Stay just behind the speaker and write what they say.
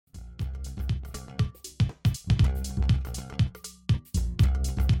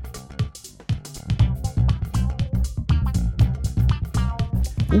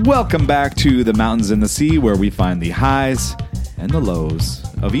Welcome back to The Mountains and the Sea, where we find the highs and the lows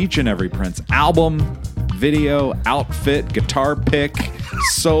of each and every Prince album, video, outfit, guitar pick,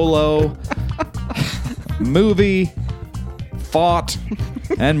 solo, movie, thought,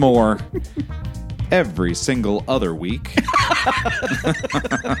 and more every single other week.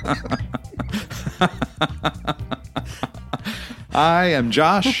 I am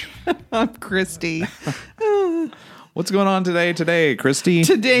Josh. I'm Christy. What's going on today, Christy?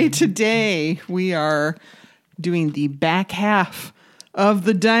 Today, we are doing the back half of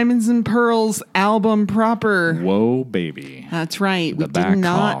the Diamonds and Pearls album proper. Whoa, baby. That's right. We back did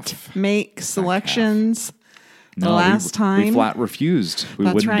not half. make selections the No, last time. We flat refused. We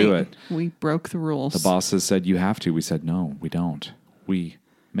That's wouldn't right. do it. We broke the rules. The bosses said, you have to. We said, no, we don't. We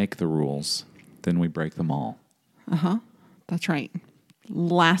make the rules. Then we break them all. That's right.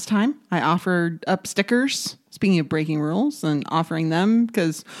 Last time, I offered up stickers, speaking of breaking rules, and offering them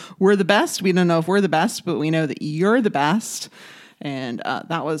because we're the best. We don't know if we're the best, but we know that you're the best. And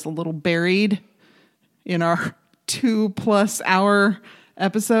that was a little buried in our 2+ hour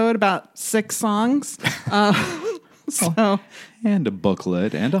episode, about 6 songs. And a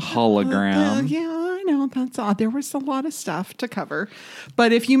booklet and a hologram. Yeah, I know. That's odd. There was a lot of stuff to cover.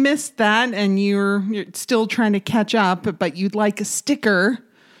 But if you missed that and you're still trying to catch up, but you'd like a sticker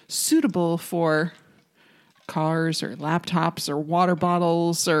suitable for cars or laptops or water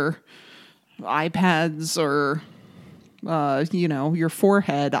bottles or iPads or, your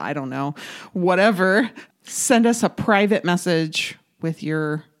forehead, I don't know, whatever, send us a private message with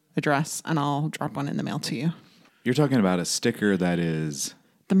your address and I'll drop one in the mail to you. You're talking about a sticker that is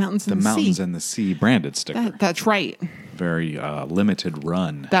The Mountains and the Mountains Sea. and the Sea branded sticker. That's right. Very limited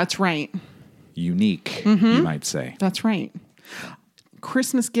run. That's right. Unique, you might say. That's right.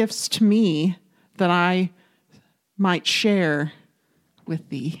 Christmas gifts to me that I might share with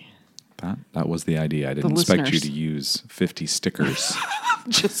thee. That was the idea. I didn't expect you listeners. to use 50 stickers.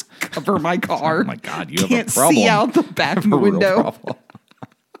 Just cover my car. Oh my God, you have Can't a problem. see out the back of the A real window. problem.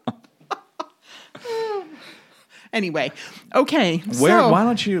 Anyway, okay.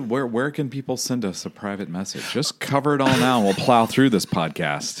 Where can people send us a private message? Just cover it all now and we'll plow through this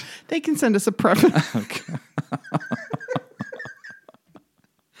podcast. They can send us a private.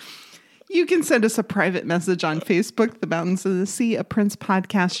 You can send us a private message on Facebook, The Mountains of the Sea, a Prince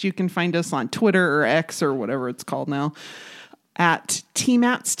podcast. You can find us on Twitter or X or whatever it's called now at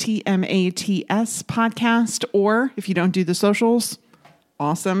TMATS, TMATS podcast. Or if you don't do the socials,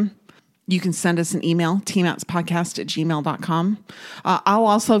 awesome. You can send us an email, tmatspodcast@gmail.com. I'll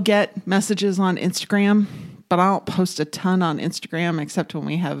also get messages on Instagram, but I don't post a ton on Instagram except when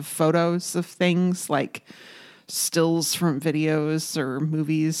we have photos of things like stills from videos or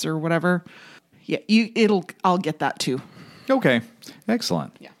movies or whatever. Yeah, I'll get that too. Okay,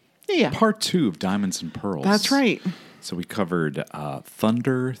 excellent. Yeah. Part 2 of Diamonds and Pearls. That's right. So we covered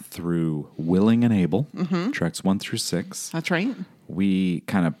Thunder through Willing and Able, tracks 1 through 6. That's right. We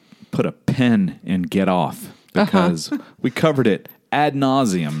kind of put a pin in Get Off because we covered it ad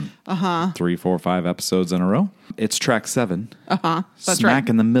nauseum 3, 4, 5 episodes in a row. It's track 7. That's Smack right.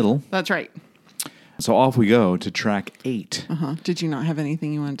 in the middle. That's right. So off we go to track 8. Did you not have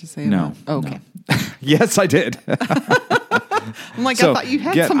anything you wanted to say No. about it? Okay. No. Yes, I did. I'm like, So, I thought you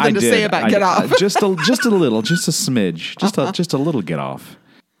had I something to say did. about I Get did. Off. Just a little, just a smidge, just a little Get Off.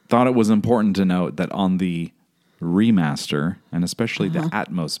 Thought it was important to note that on the remaster, and especially the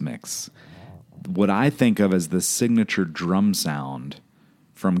Atmos mix, what I think of as the signature drum sound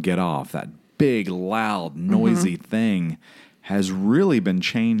from Get Off, that big, loud, noisy thing, has really been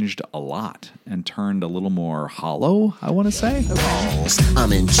changed a lot and turned a little more hollow, I want to say.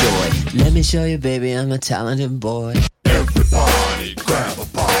 I'm in joy. Let me show you, baby, I'm a talented boy. Everybody grab a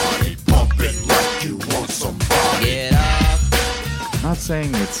body, pump it like you want somebody. Get up. Not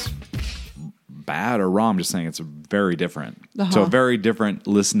saying it's bad or wrong, I'm just saying it's very different. So a very different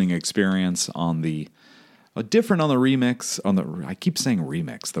listening experience on the different on the remix, I keep saying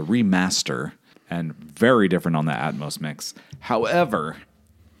remix, the remaster, and very different on the Atmos mix. However,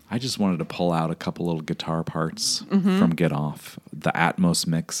 I just wanted to pull out a couple little guitar parts from Get Off, the Atmos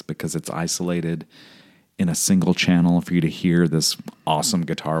mix, because it's isolated in a single channel for you to hear this awesome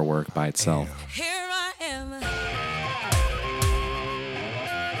guitar work by itself. Here I am.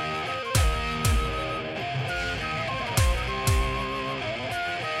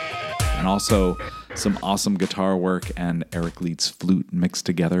 And also some awesome guitar work and Eric Leeds flute mixed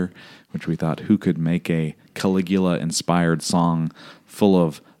together, which we thought, who could make a Caligula-inspired song full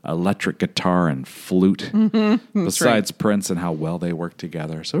of electric guitar and flute besides Prince, and how well they work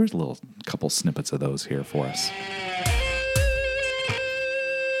together. So there's a couple snippets of those here for us.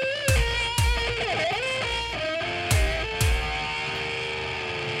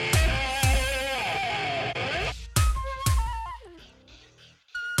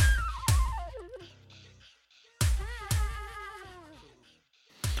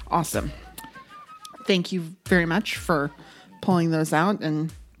 Awesome. Thank you very much for pulling those out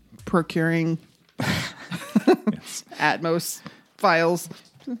and procuring Atmos files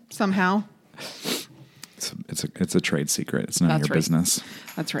somehow. It's a trade secret. It's none of your business.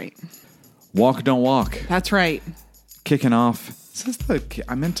 That's right. Walk, don't walk. That's right. Kicking off. Is this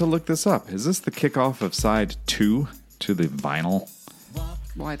I meant to look this up. Is this the kickoff of side 2 to the vinyl?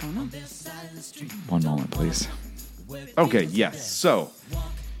 Well, I don't know. One moment, please. Okay, yes. So,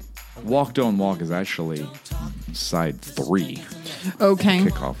 Walk, Don't Walk is actually side 3. Okay.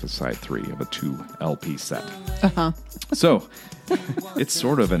 Kickoff is side 3 of a 2 LP set. Uh-huh. So, it's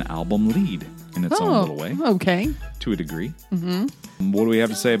sort of an album lead in its own little way. Okay. To a degree. Mm-hmm. What do we have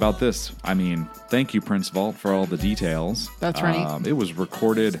to say about this? I mean, thank you, Prince Vault, for all the details. That's right. It was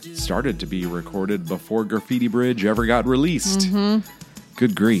started to be recorded before Graffiti Bridge ever got released. Mm-hmm.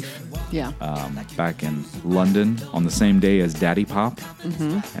 Good grief. Yeah. Back in London on the same day as Daddy Pop and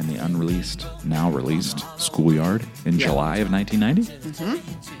the now released Schoolyard in July of 1990.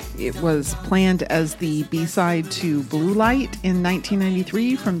 Mm-hmm. It was planned as the B-side to Blue Light in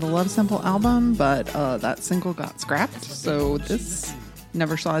 1993 from the Love Simple album, but that single got scrapped, so this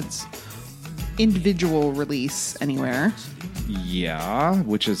never saw its individual release anywhere. Yeah,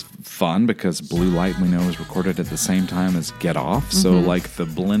 which is fun because Blue Light, we know, is recorded at the same time as Get Off. So, like, the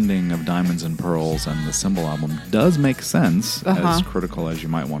blending of Diamonds and Pearls and the Symbol album does make sense, as critical as you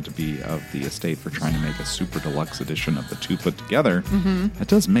might want to be of the estate for trying to make a super deluxe edition of the two put together. It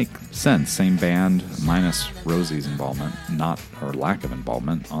does make sense. Same band, minus Rosie's involvement, or lack of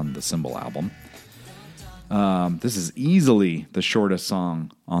involvement on the Symbol album. This is easily the shortest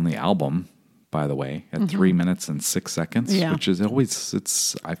song on the album, by the way, at 3 minutes and 6 seconds, which is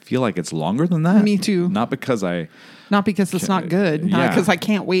always, I feel like it's longer than that. Me too. Not because it's not good. Because I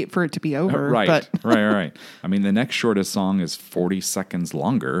can't wait for it to be over. Right. But right. I mean, the next shortest song is 40 seconds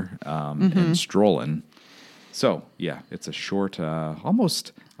longer in Strollin'. So, yeah, it's a short,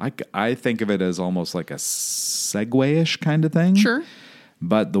 almost, I think of it as almost like a segue-ish kind of thing. Sure.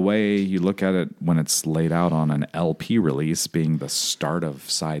 But the way you look at it when it's laid out on an LP release being the start of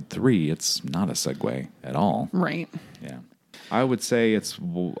side 3, it's not a segue at all. Right. Yeah. I would say it's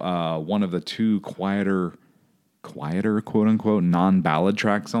one of the two quieter, quote unquote, non-ballad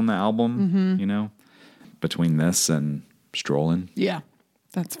tracks on the album, between this and Strollin'. Yeah,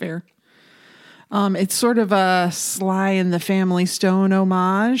 that's fair. It's sort of a Sly and the Family Stone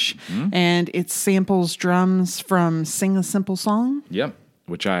homage, and it samples drums from Sing a Simple Song. Yep.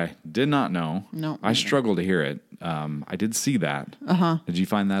 Which I did not know. No. I struggled to hear it. I did see that. Uh-huh. Did you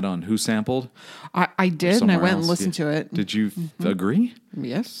find that on Who Sampled? I did, and I went and listened to it. Did you agree?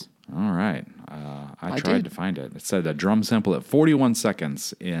 Yes. All right. I tried to find it. It said a drum sample at 41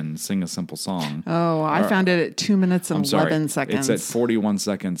 seconds in Sing a Simple Song. Oh, I found it at 2 minutes and 11 seconds. It's at 41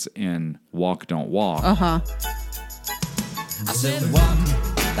 seconds in Walk, Don't Walk. Uh-huh. I said walk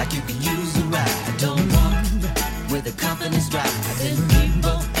like you can use a ride. Don't walk with a confidence drive.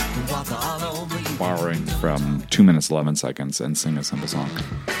 People can walk all over you. Borrowing from 2 minutes 11 seconds and Sing a Simple Song.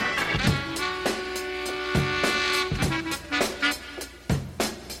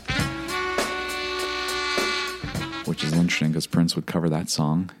 Which is interesting because Prince would cover that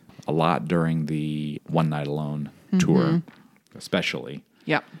song a lot during the One Night Alone tour, especially.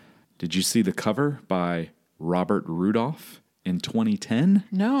 Yep. Did you see the cover by Robert Rudolph in 2010?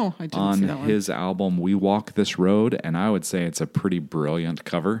 No, I didn't see that one. On his album We Walk This Road, and I would say it's a pretty brilliant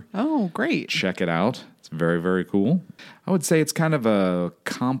cover. Oh, great. Check it out. It's very, very cool. I would say it's kind of a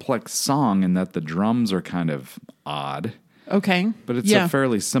complex song in that the drums are kind of odd. Okay. But it's a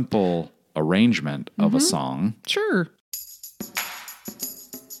fairly simple arrangement of a song. Sure.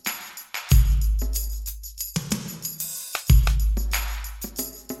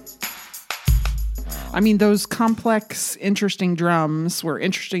 I mean, those complex, interesting drums were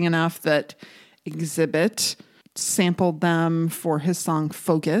interesting enough that Exhibit sampled them for his song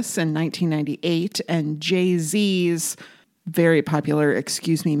Focus in 1998, and Jay-Z's very popular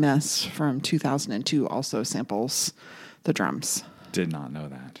Excuse Me Miss from 2002 also samples the drums. Did not know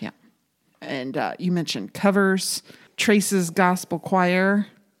that. Yeah. And you mentioned covers. Trace's Gospel Choir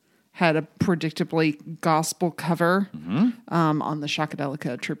had a predictably gospel cover on the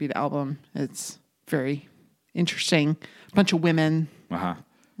Shockadelica tribute album. It's very interesting. A bunch of women. Uh-huh.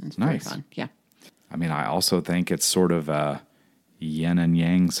 It's nice. Very fun. Yeah. I mean, I also think it's sort of a yin and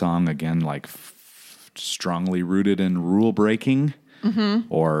yang song, again, like strongly rooted in rule breaking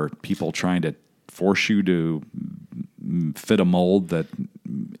or people trying to force you to fit a mold that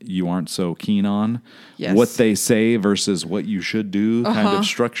you aren't so keen on. Yes. What they say versus what you should do kind of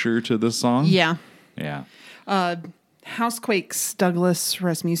structure to this song. Yeah. Yeah. Housequake's Douglas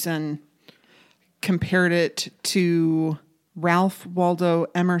Rasmussen compared it to Ralph Waldo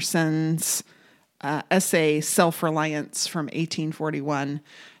Emerson's essay Self-Reliance from 1841.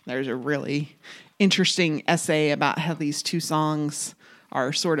 There's a really interesting essay about how these two songs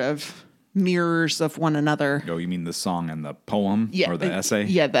are sort of mirrors of one another. Oh, you mean the song and the poem or the essay?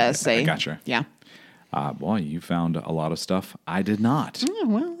 Yeah, the essay. I gotcha. Yeah. Boy, you found a lot of stuff I did not. Yeah,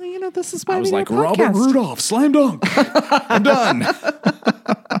 well, this is why I was we like, do a Robert podcast. Rudolph, slam dunk. I'm done.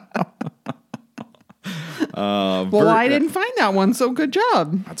 Well, I didn't find that one, so good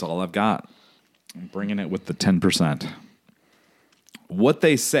job. That's all I've got. I'm bringing it with the 10%. What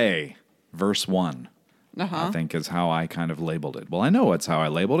they say, verse 1, I think is how I kind of labeled it. Well, I know it's how I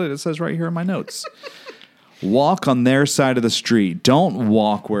labeled it. It says right here in my notes. Walk on their side of the street. Don't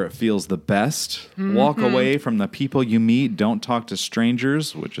walk where it feels the best. Walk away from the people you meet. Don't talk to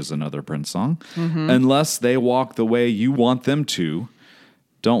strangers, which is another Prince song, unless they walk the way you want them to.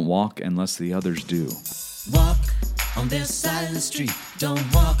 Don't walk unless the others do. Walk on their side of the street.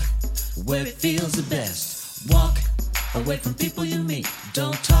 Don't walk where it feels the best. Walk away from people you meet.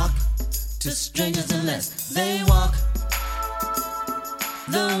 Don't talk to strangers unless they walk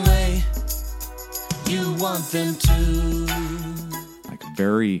the way you want them to. Like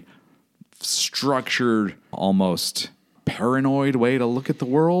very structured, almost paranoid way to look at the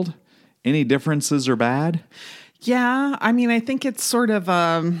world. Any differences are bad? Yeah, I mean, I think it's sort of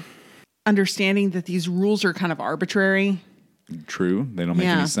understanding that these rules are kind of arbitrary. True. They don't make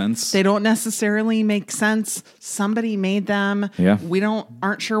any sense. They don't necessarily make sense. Somebody made them. Yeah. We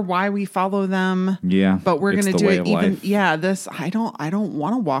aren't sure why we follow them. Yeah, But we're it's going to the do way it of even. life. Yeah. I don't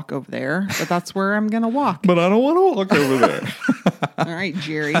want to walk over there, but that's where I'm going to walk. But I don't want to walk over there. All right,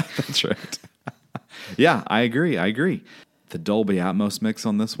 Jerry. That's right. Yeah, I agree. The Dolby Atmos mix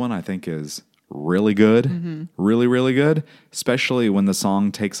on this one, I think, is really good. Really, really good. Especially when the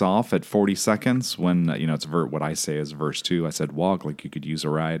song takes off at 40 seconds when, it's what I say is verse 2. I said walk like you could use a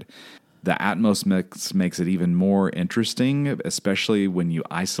ride. The Atmos mix makes it even more interesting, especially when you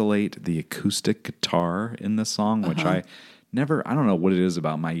isolate the acoustic guitar in the song, which I don't know what it is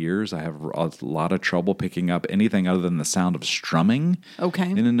about my ears. I have a lot of trouble picking up anything other than the sound of strumming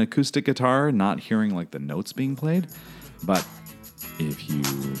Okay. in an acoustic guitar, not hearing like the notes being played. But if you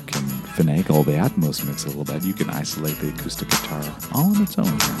can finagle the Atmos mix a little bit, you can isolate the acoustic guitar all on its own.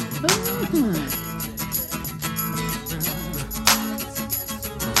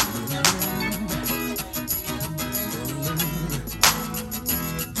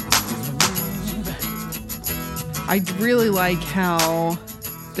 I really like how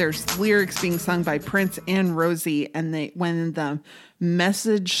there's lyrics being sung by Prince and Rosie, and when the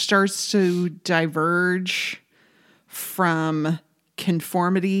message starts to diverge from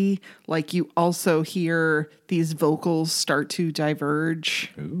conformity, like you also hear these vocals start to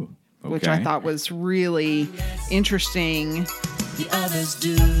diverge. Ooh, okay. Which I thought was really interesting. The others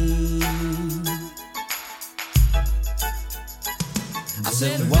do. I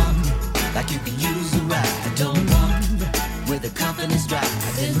said walk like you can use a ride. Don't walk with a confidence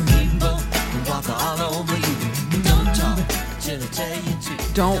drive. Then people can walk all over you. Don't talk till they tell you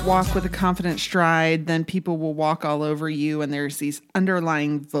to. Don't walk with a confident stride, then people will walk all over you. And there's these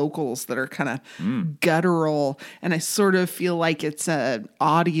underlying vocals that are kind of guttural. And I sort of feel like it's an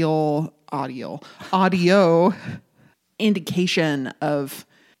audio indication of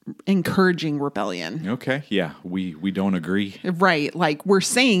encouraging rebellion. Okay, yeah, we don't agree. Right. Like we're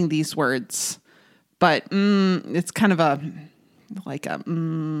saying these words, but it's kind of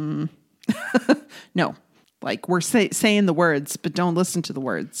no. Like we're saying the words, but don't listen to the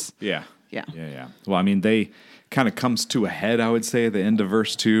words. Yeah. Yeah. Well, I mean, they kind of comes to a head, I would say, at the end of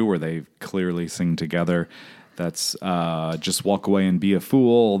verse 2, where they clearly sing together. That's just walk away and be a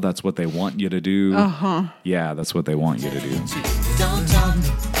fool. That's what they want you to do. Yeah, that's what they want you to do. Don't talk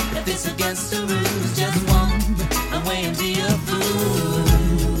if it's against the rules. Just walk away and be a fool.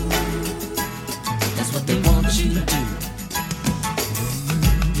 That's what they want you to do.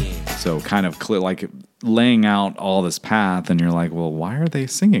 So kind of clear, like laying out all this path, and you're like, well, why are they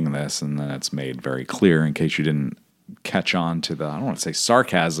singing this? And then it's made very clear in case you didn't catch on to the, I don't want to say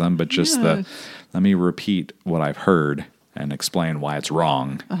sarcasm, but just let me repeat what I've heard and explain why it's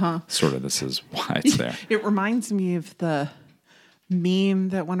wrong. Sort of this is why it's there. It reminds me of the meme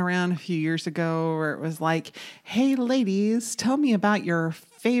that went around a few years ago where it was like, hey, ladies, tell me about your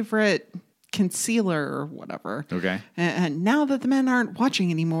favorite concealer or whatever. Okay. And now that the men aren't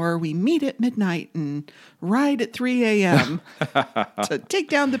watching anymore, we meet at midnight and ride at 3 a.m. to take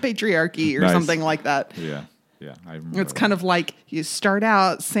down the patriarchy or Nice. something like that. Yeah. I remember It's kind of like you start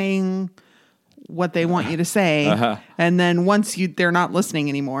out saying what they want you to say. And then once they're not listening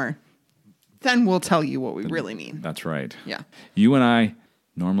anymore, then we'll tell you what we really mean. That's right. Yeah. You and I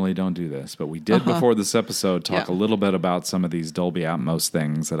normally don't do this, but we did before this episode talk a little bit about some of these Dolby Atmos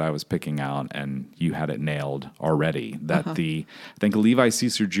things that I was picking out, and you had it nailed already. That I think Levi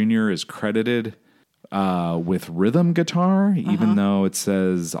Ceasar Jr. is credited with rhythm guitar, even though it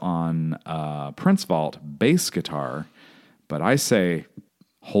says on Prince Vault bass guitar. But I say,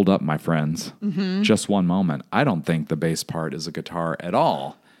 hold up, my friends. Just one moment. I don't think the bass part is a guitar at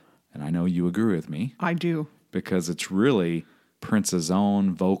all. And I know you agree with me. I do. Because it's really Prince's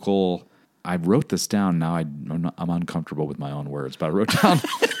own vocal. I wrote this down. Now I'm uncomfortable with my own words, but I wrote down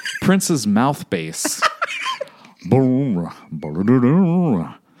Prince's mouth bass.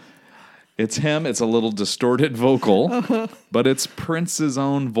 It's him. It's a little distorted vocal, but it's Prince's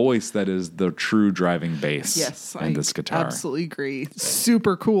own voice that is the true driving bass. Yes, in this guitar. Absolutely agree.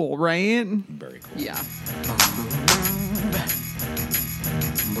 Super cool, right? Very cool. Yeah.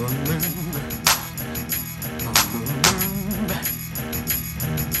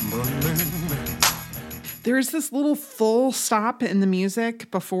 There's this little full stop in the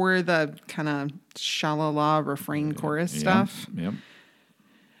music before the kind of shalala refrain chorus stuff. Yep.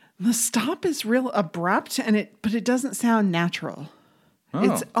 The stop is real abrupt, but it doesn't sound natural.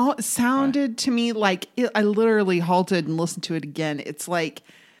 It sounded to me like I literally halted and listened to it again. It's like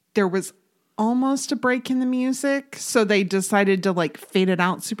there was almost a break in the music, so they decided to like fade it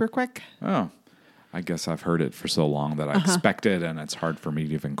out super quick. Oh, I guess I've heard it for so long that I expect it, and it's hard for me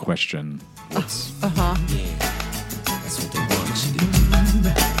to even question what's... That's what they want you to do.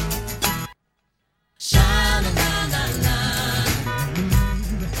 Sha-la-la-la-la.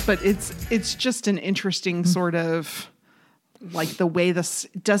 But it's just an interesting sort of like the way this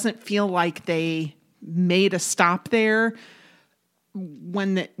doesn't feel like they made a stop there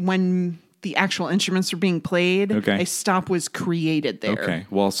when the actual instruments are being played. Okay. A stop was created there. Okay.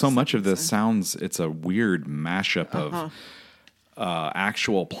 Well, so much of this sounds, it's a weird mashup of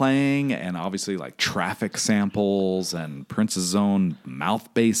actual playing and obviously like traffic samples and Prince's own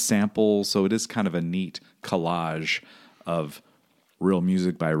mouth bass samples. So it is kind of a neat collage of real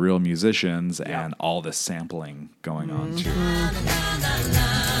music by real musicians and all this sampling going on too.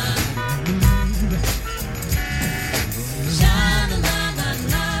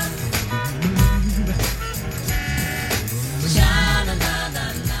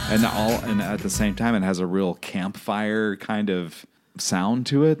 And at the same time, it has a real campfire kind of sound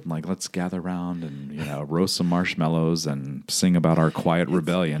to it. Like, let's gather around and, roast some marshmallows and sing about our quiet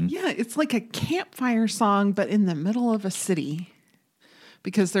rebellion. Yeah, it's like a campfire song, but in the middle of a city.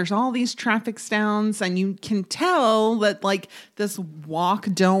 Because there's all these traffic sounds, and you can tell that, like, this walk,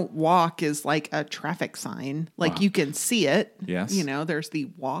 don't walk is like a traffic sign. Like, you can see it. Yes. There's the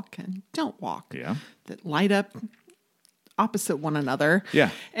walk and don't walk. Yeah. That light up opposite one another.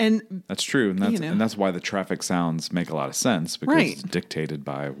 Yeah. And that's true. And that's why the traffic sounds make a lot of sense, because it's dictated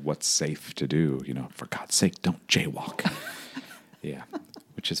by what's safe to do. For God's sake, don't jaywalk. Yeah.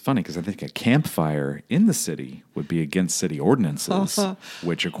 Which is funny, because I think a campfire in the city would be against city ordinances,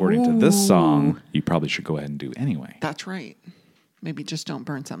 which according to this song, you probably should go ahead and do anyway. That's right. Maybe just don't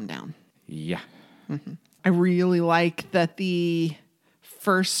burn something down. Yeah. Mm-hmm. I really like that the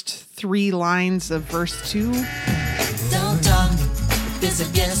first 3 lines of verse 2. Don't talk, if it's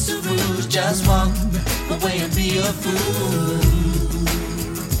against the rules, just walk away and be a fool.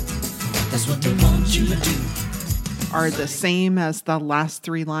 That's what they want you to do. Are the same as the last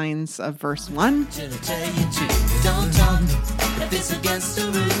 3 lines of verse 1. Don't talk, if it's against the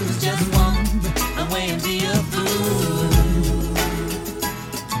rules, just walk away and be a fool.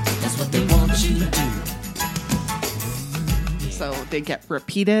 That's what they want you to do. So they get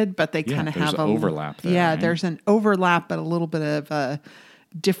repeated, but they kind of have an overlap there. Yeah, right? there's an overlap, but a little bit of a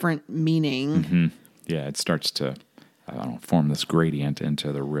different meaning. Mm-hmm. Yeah, it starts to form this gradient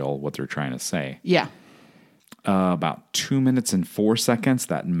into what they're trying to say. Yeah. About 2 minutes and 4 seconds,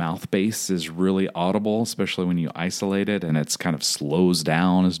 that mouth bass is really audible, especially when you isolate it, and it's kind of slows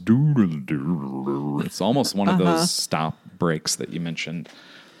down. It's almost one of those stop breaks that you mentioned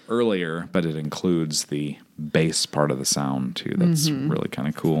earlier, but it includes the bass part of the sound too. That's really kind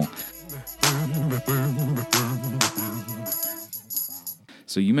of cool.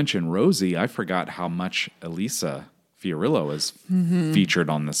 So you mentioned Rosie. I forgot how much Elisa Fiorillo is featured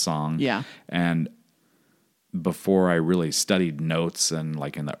on this song. Yeah. And before I really studied notes and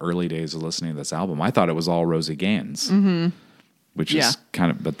like in the early days of listening to this album, I thought it was all Rosie Gaines, which is kind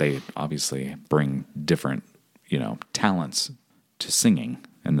of, but they obviously bring different, talents to singing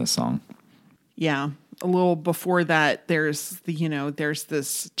in this song. Yeah. a little before that, there's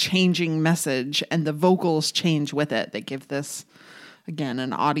this changing message, and the vocals change with it. They give this, again,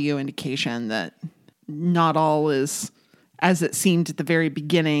 an audio indication that not all is as it seemed at the very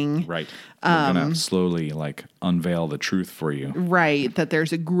beginning. Right. We're going to slowly unveil the truth for you. Right. That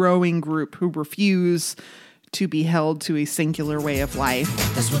there's a growing group who refuse to be held to a singular way of life.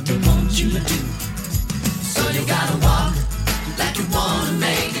 That's what they want you to do. So you gotta walk like you wanna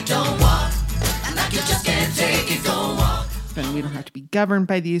make it. Don't walk like you just can't take it. Go walk. And we don't have to be governed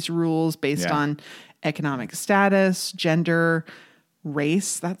by these rules based on economic status, gender,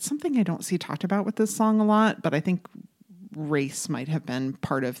 race. That's something I don't see talked about with this song a lot, but I think race might have been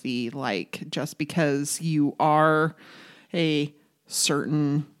part of the, just because you are a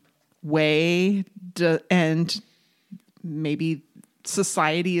certain way and maybe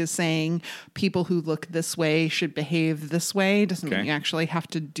society is saying people who look this way should behave this way doesn't mean you actually have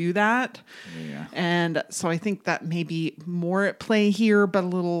to do that. Yeah. And so I think that may be more at play here, but a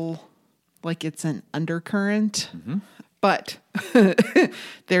little like it's an undercurrent. Mm-hmm. But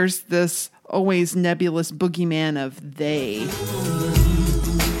there's this always nebulous boogeyman of they.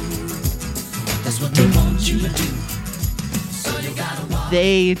 That's what they want you to do. So you gotta walk.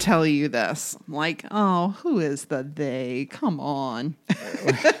 They tell you this. Like, oh, who is the they? Come on.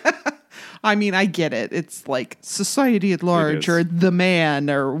 I mean, I get it. It's like society at large or the man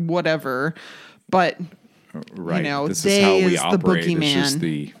or whatever. But, right. This they is how we is operate. the boogeyman. It's just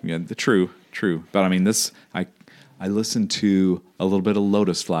the true. But I mean, I listened to a little bit of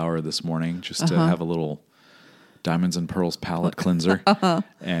Lotus Flower this morning just to have a little Diamonds and Pearls palette cleanser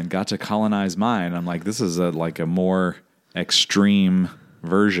and got to Colonize Mine. I'm like, this is a more extreme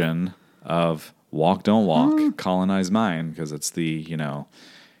version of Walk, Don't Walk, Colonize Mine, because it's the,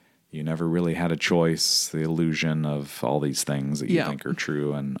 you never really had a choice, the illusion of all these things that you think are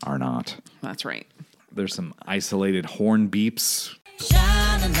true and are not. That's right. There's some isolated horn beeps.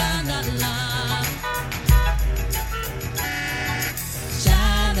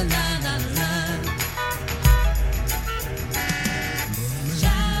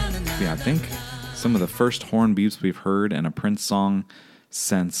 Yeah, I think some of the first horn beeps we've heard in a Prince song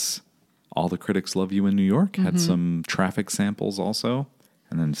since All the Critics Love You in New York had some traffic samples also.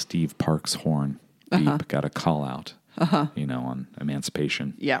 And then Steve Parks' horn beep got a call out, on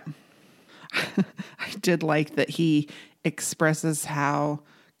Emancipation. Yeah. I did like that he expresses how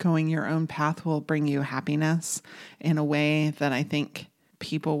going your own path will bring you happiness in a way that I think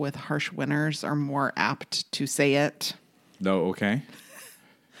people with harsh winters are more apt to say it. No, okay.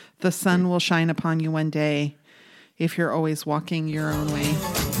 The sun will shine upon you one day if you're always walking your own way.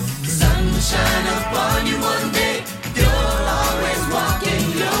 The sun will shine upon you one day. You're always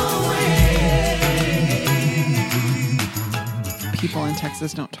walking your way. People in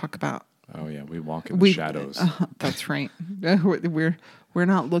Texas don't talk about. Oh yeah, we walk in the shadows. That's right. We're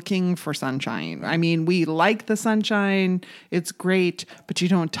not looking for sunshine. I mean, we like the sunshine. It's great, but you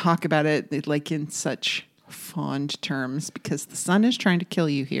don't talk about it like in such fond terms because the sun is trying to kill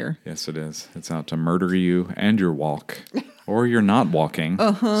you here. Yes, it is. It's out to murder you and your walk. Or you're not walking.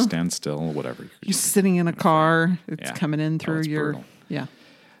 Stand still, whatever. You're sitting in a car. It's coming in through your... brutal. Yeah.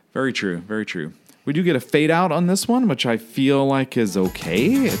 Very true. Very true. We do get a fade out on this one, which I feel like is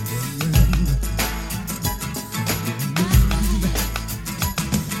okay.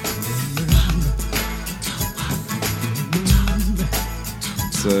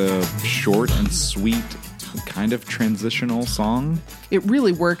 It's a short and sweet kind of transitional song. It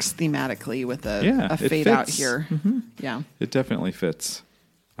really works thematically with a fade out here. Mm-hmm. Yeah. It definitely fits.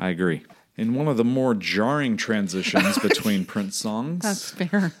 I agree. In one of the more jarring transitions between Prince songs. That's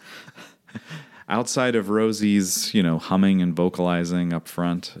fair. Outside of Rosie's, humming and vocalizing up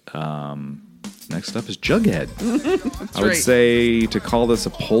front, next up is Jughead. I would say to call this a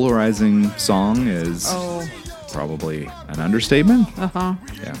polarizing song is probably an understatement. Uh-huh.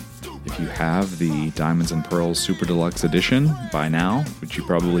 Yeah. If you have the Diamonds and Pearls Super Deluxe Edition by now, which you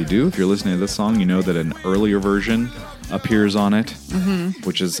probably do, if you're listening to this song, you know that an earlier version appears on it,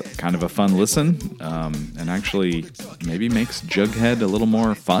 which is kind of a fun listen, and actually maybe makes Jughead a little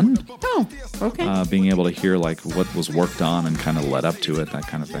more fun. Oh, okay. Being able to hear what was worked on and kind of led up to it, that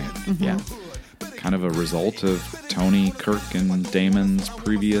kind of thing. Mm-hmm. Yeah. Kind of a result of Tony, Kirk, and Damon's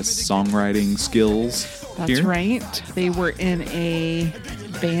previous songwriting skills. That's right. They were in a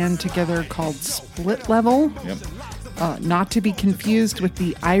band together called Split Level. Yep. Not to be confused with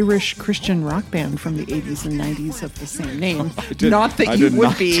the Irish Christian rock band from the 80s and 90s of the same name. Not that you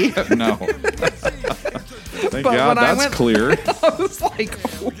would be. No. Thank God that's clear. I was like,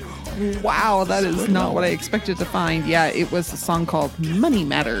 Wow, that is not what I expected to find. Yeah, it was a song called Money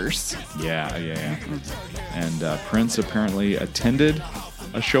Matters. Yeah. And Prince apparently attended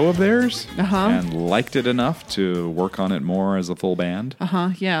a show of theirs and liked it enough to work on it more as a full band.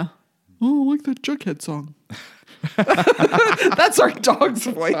 Yeah. Oh, I like that Jughead song. That's our dog's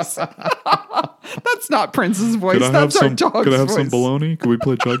voice. That's not Prince's voice. That's our dog's voice. Could I have some bologna? Could we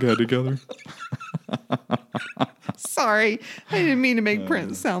play Jughead together? Sorry. I didn't mean to make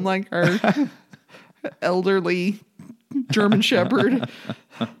Prince sound like our elderly German Shepherd.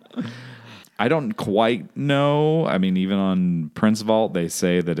 I don't quite know. I mean, even on Prince Vault, they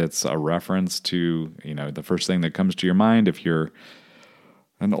say that it's a reference to, the first thing that comes to your mind if you're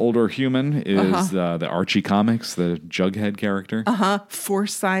an older human is the Archie comics, the Jughead character.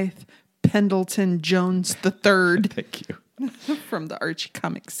 Forsyth Pendleton Jones III. Thank you. From the Archie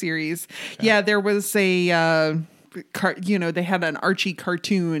comic series. Yeah, there was a... they had an Archie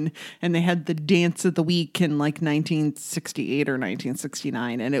cartoon and they had the dance of the week in like 1968 or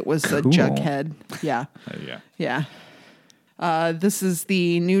 1969 and it was a Jughead. Yeah. This is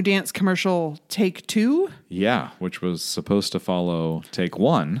the new dance commercial Take Two. Yeah, which was supposed to follow Take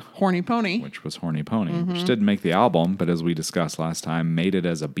One. Horny Pony. Which was Horny Pony, which didn't make the album, but as we discussed last time, made it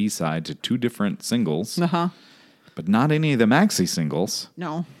as a B-side to 2 different singles. But not any of the maxi singles.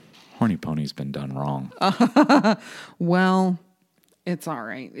 No. Horny Pony's been done wrong. Well, it's all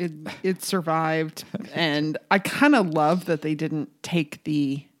right. It survived. And I kind of love that they didn't take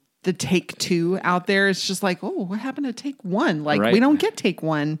the Take Two out there. It's just like, oh, what happened to Take One? Like, we don't get Take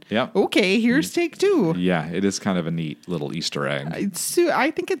One. Yep. Okay, here's Take Two. Yeah, it is kind of a neat little Easter egg.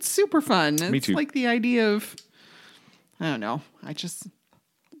 I think it's super fun. Me too. It's like the idea of, I don't know, I just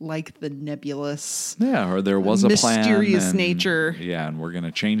like the nebulous. Yeah, or there was a plan. Mysterious nature. Yeah, and we're going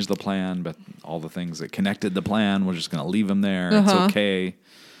to change the plan, but all the things that connected the plan, we're just going to leave them there. It's okay.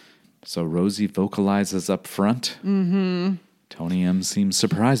 So Rosie vocalizes up front. Tony M seems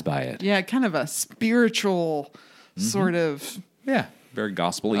surprised by it. Yeah, kind of a spiritual sort of. Yeah, very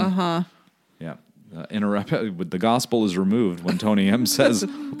gospel-y. Yeah. The gospel is removed when Tony M says,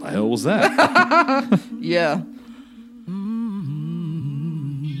 what the hell was that? Yeah.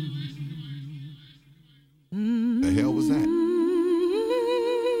 The hell was that?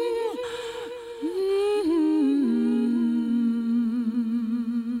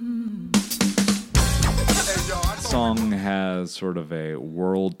 Song has sort of a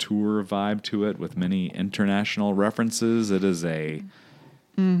world tour vibe to it with many international references. It is a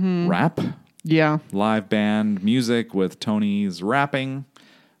rap live band music with Tony's rapping.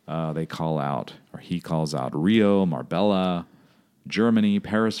 He calls out Rio, Marbella, Germany,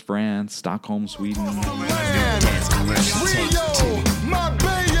 Paris, France, Stockholm, Sweden. Rio,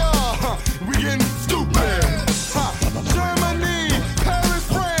 Marbella, we getting stupid. Germany, Paris,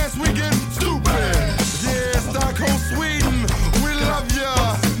 France, we getting stupid. Yeah, Stockholm, Sweden, we love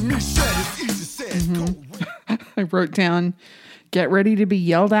ya. Me said it's easy said. I wrote down, get ready to be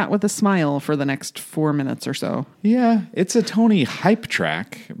yelled at with a smile for the next 4 minutes or so. Yeah, it's a Tony hype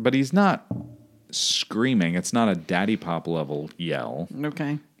track, but he's not screaming. It's not a daddy pop level yell.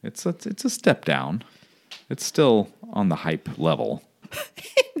 Okay. It's a step down. It's still on the hype level.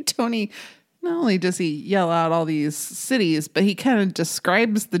 Tony, not only does he yell out all these cities, but he kind of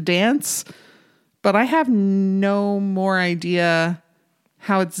describes the dance, but I have no more idea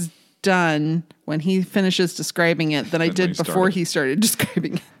how it's done when he finishes describing it than I did before he started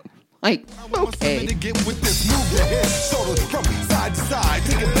describing it. Like, okay. Get with this, move your head, shoulders from side to side,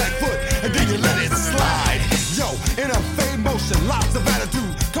 take it back foot, and then you let it slide. Yo, in a fade motion, lots of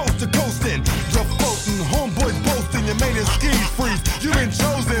attitude, coast to coastin'. You're floating, homeboys boasting, you made it ski freeze. You've been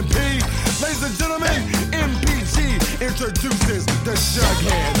chosen, P. Ladies and gentlemen, MPG introduces the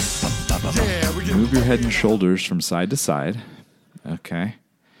Jughead. Yeah, we get Move your head and shoulders from side to side. Okay.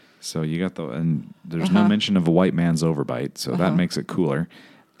 So you got and there's no mention of a white man's overbite, so that makes it cooler.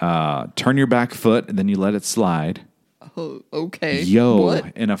 Turn your back foot, and then you let it slide. Oh, okay. Yo,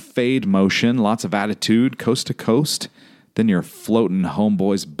 what? In a fade motion, lots of attitude, coast to coast. Then you're floating,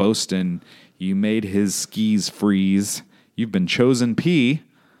 homeboys boasting. You made his skis freeze. You've been chosen, P.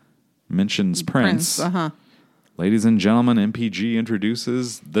 Mentions Prince. Ladies and gentlemen, MPG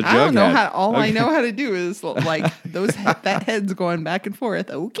introduces the Jughead. I don't know I know how to do is like that head's going back and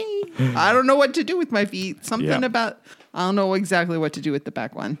forth. Okay. I don't know what to do with my feet. Something about I don't know exactly what to do with the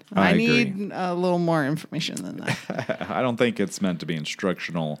back one. I need a little more information than that. I don't think it's meant to be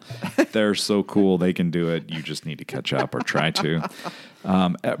instructional. They're so cool they can do it. You just need to catch up or try to.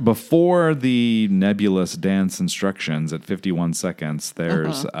 Before the nebulous dance instructions at 51 seconds,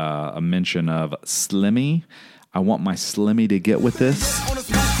 there's a mention of Slimmy. I want my Slimmy to get with this.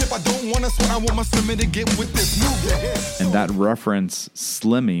 I don't wanna sweat, I want my Slimmy to get with this new. And that reference,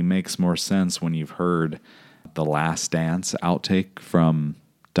 Slimmy, makes more sense when you've heard the Last Dance outtake from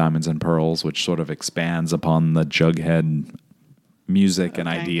Diamonds and Pearls, which sort of expands upon the Jughead music and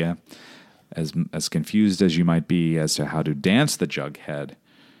idea. As confused as you might be as to how to dance the Jughead,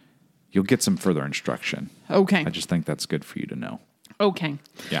 you'll get some further instruction. Okay. I just think that's good for you to know. Okay.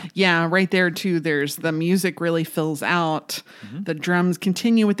 Yeah. Yeah, right there too. There's the music really fills out. The drums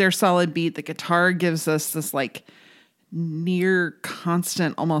continue with their solid beat. The guitar gives us this like near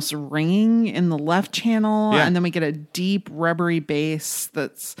constant almost ringing in the left channel. Yeah. And then we get a deep rubbery bass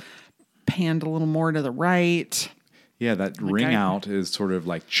that's panned a little more to the right. Yeah, that ring out is sort of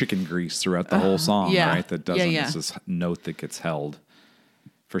like chicken grease throughout the whole song, yeah. right? That doesn't, Yeah. it's this note that gets held.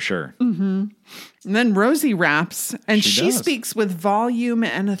 For sure. And then Rosie raps, and she does. speaks with volume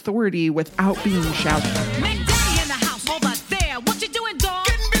and authority without being shouted. McDaddy in the house over there. What you doing, dog?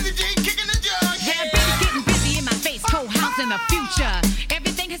 Getting busy, G, kicking the jug. Yeah, baby, getting busy in my face. Co-house in the future.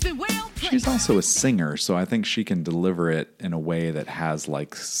 Everything has been well planned. She's also a singer, so I think she can deliver it in a way that has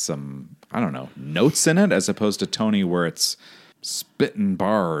like some, I don't know, notes in it, as opposed to Tony where it's spitting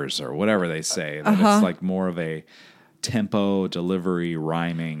bars or whatever they say. That it's like more of a tempo, delivery,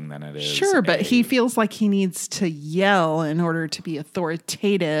 rhyming than it is. Sure, but he feels like he needs to yell in order to be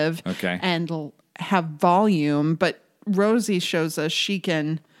authoritative and have volume. But Rosie shows us she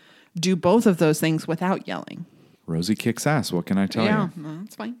can do both of those things without yelling. Rosie kicks ass. What can I tell Yeah, you? no,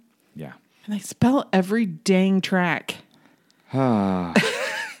 that's fine. Yeah. And they spell every dang track. The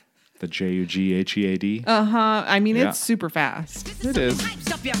Jughead. I mean, Yeah. it's super fast. It is.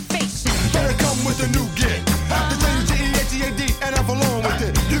 Pipes up your face. Better come with a new get. The Jughead, and I'm along with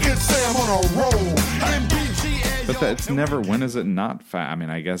it. You can say I'm on a roll. MBG, But it's never, when is it not fast? I mean,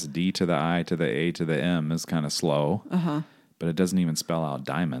 I guess D to the I to the A to the M is kind of slow. But it doesn't even spell out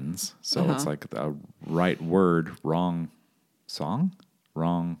diamonds. So it's like a right word, wrong song,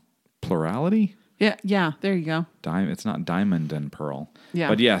 wrong plurality. Yeah, there you go. It's not diamond and pearl. Yeah.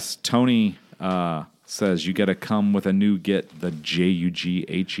 But yes, Tony says you got to come with a new get, the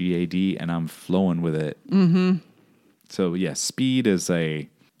Jughead, and I'm flowing with it. Mm-hmm. So yes, speed is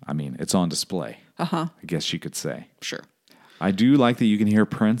it's on display. I guess you could say. Sure. I do like that you can hear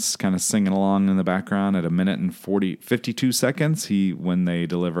Prince kind of singing along in the background at 1 minute and 52 seconds. When they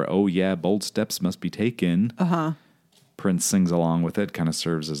deliver, "Oh yeah, bold steps must be taken." Prince sings along with it, kind of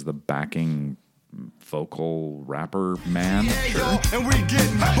serves as the backing vocal rapper man. and we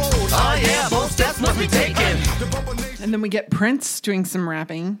getting bold. Oh yeah, both steps must be taken. And then we get Prince doing some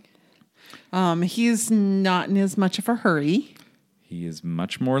rapping. He's not in as much of a hurry. He is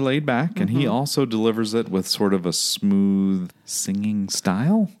much more laid back, and he also delivers it with sort of a smooth singing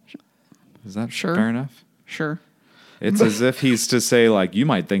style. Is that fair enough? Sure. It's as if he's to say, like, you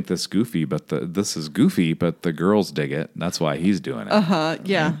might think this goofy, but this is goofy, but the girls dig it. That's why he's doing it.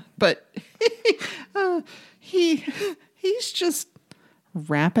 Yeah. But he's just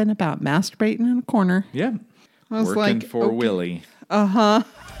rapping about masturbating in a corner. Yeah. I was Working like, for okay. Willie. Don't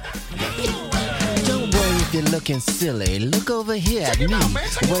worry if you're looking silly. Look over here at me.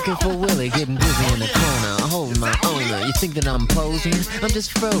 Working for Willie, getting busy in the corner. Holding my owner. You think that I'm posing? I'm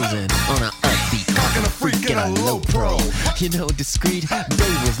just frozen on an upbeat. Cocking a freak in a low pro. You know, discreet.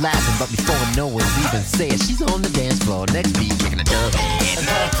 Dave was laughing, but before no one even said, she's on the dance floor. Next beat, kicking a dub.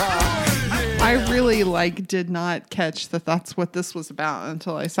 I really did not catch that that's what this was about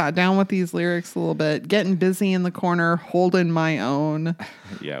until I sat down with these lyrics a little bit. Getting busy in the corner, holding my own.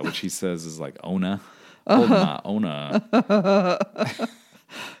 Yeah, which he says is like Ona. Hold my Ona.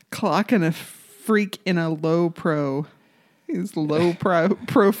 Clocking a freak in a low pro. He's low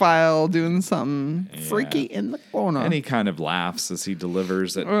profile doing something freaky in the corner. And he kind of laughs as he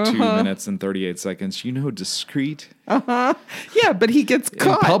delivers at 2 minutes and 38 seconds. You know, discreet. Yeah, but he gets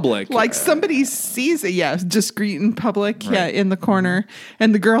caught. public. Like somebody sees it. Yeah, discreet in public. Right. Yeah, in the corner.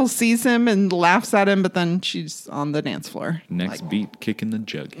 And the girl sees him and laughs at him, but then she's on the dance floor. Next beat, kicking the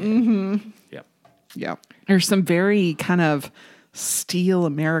jug. Mm-hmm. Yep. Yeah. There's some very kind of steel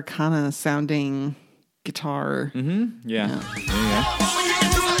Americana sounding guitar. Mm-hmm. Yeah.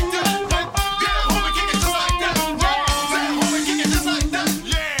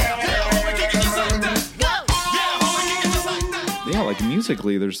 Yeah, like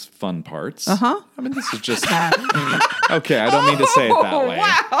musically, there's fun parts. I mean, this is just okay. I don't mean to say it that way.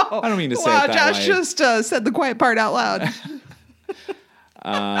 Wow! I don't mean to say it that Josh way. just said the quiet part out loud.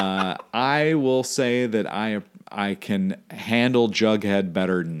 I will say that I can handle Jughead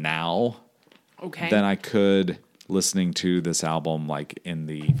better now than I could listening to this album like in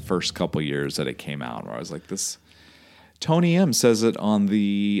the first couple years that it came out, where I was like, this Tony M says it on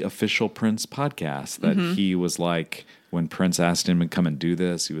the official Prince podcast that he was like, when Prince asked him to come and do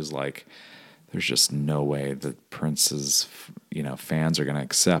this, he was like, there's just no way that Prince's, fans are going to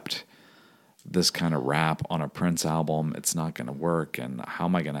accept this kind of rap on a Prince album. It's not going to work. And how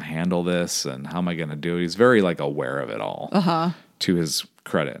am I going to handle this? And how am I going to do it? He's very like aware of it all, to his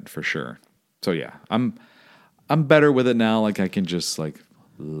credit, for sure. So yeah, I'm better with it now. Like I can just like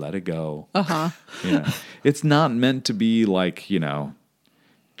let it go. It's not meant to be like,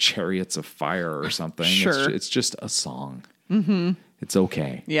 Chariots of Fire or something. Sure. It's just a song. Mm-hmm. It's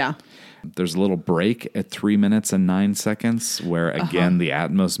okay. Yeah. There's a little break at 3 minutes and 9 seconds where, again, the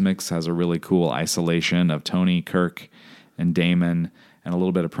Atmos mix has a really cool isolation of Tony, Kirk, and Damon, and a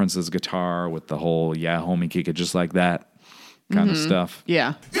little bit of Prince's guitar with the whole, yeah, homie, kick it just like that kind of stuff.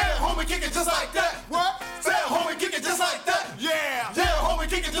 Yeah. Yeah, homie, kick it just like that. What? Yeah, homie, kick it just like that. Yeah. Yeah, homie,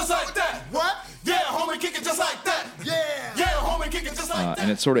 kick it just like that. What? Yeah, homie, kick it just like that. Yeah. Yeah, homie, kick it just like that. And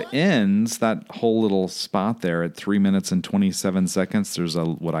it sort of ends that whole little spot there at 3 minutes and 27 seconds. There's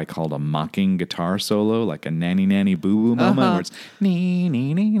what I called a mocking guitar solo, like a nanny nanny boo boo moment where it's nee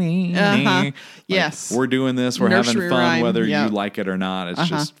nee nee nee nee. Like, yes. we're doing this. We're Nursery having fun, rhyme. whether Yep. you like it or not. It's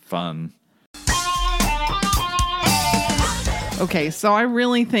just fun. Okay, so I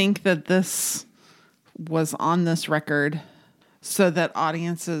really think that this was on this record so that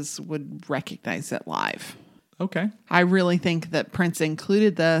audiences would recognize it live. Okay. I really think that Prince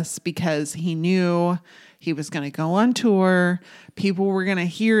included this because he knew he was going to go on tour. People were going to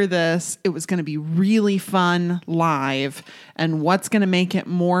hear this. It was going to be really fun live. And what's going to make it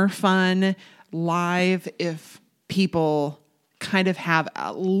more fun live if people kind of have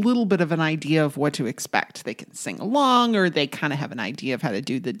a little bit of an idea of what to expect. They can sing along, or they kind of have an idea of how to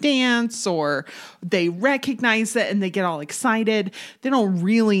do the dance, or they recognize it and they get all excited. They don't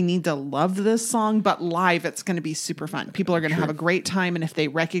really need to love this song, but live it's going to be super fun. People are going to have a great time, and if they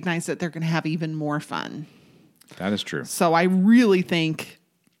recognize it, they're going to have even more fun. That is true. So I really think,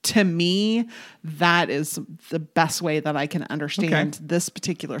 to me, that is the best way that I can understand this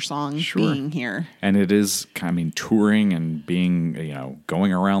particular song being here. And it is, touring and being,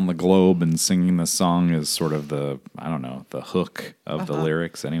 going around the globe and singing this song is sort of the hook of the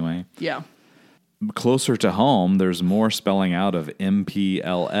lyrics anyway. Yeah. Closer to home, there's more spelling out of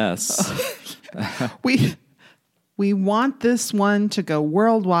MPLS. We want this one to go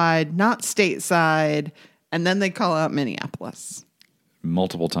worldwide, not stateside. And then they call out Minneapolis.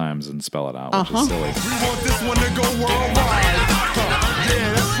 Multiple times and spell it out, which is silly. We want this one to go worldwide.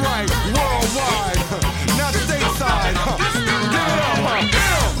 Yeah, that's right, worldwide. Not stateside.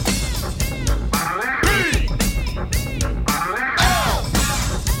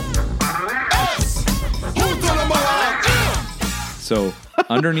 So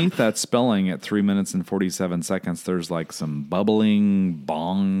underneath that spelling at 3 minutes and 47 seconds, there's like some bubbling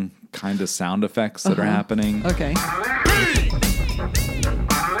bong kind of sound effects that are happening. Okay.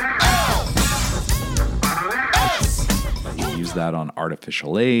 Use that on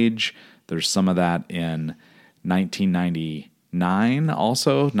Artificial Age. There's some of that in 1999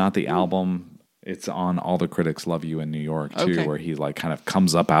 also, not the album. It's on All the Critics Love You in New York too, where he like kind of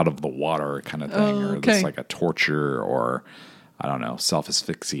comes up out of the water kind of thing, or it's like a torture or I don't know,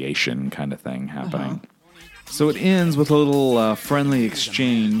 self-asphyxiation kind of thing happening. So it ends with a little friendly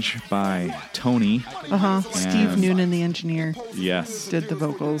exchange by Tony. Steve Noonan, the engineer, Yes. did the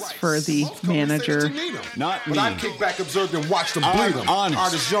vocals for the manager. Not me. But I kick back, observed, and watch them bleed them. honest.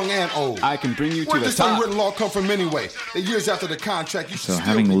 Artists young and old. I can bring you to Where the this top. unwritten law come from anyway? The years after the contract, you should So still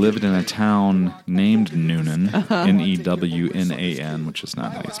having be lived in a town named Noonan, Newnan, which is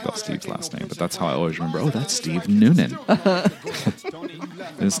not how you spell Steve's last name, but that's how I always remember. Oh, that's Steve Noonan. And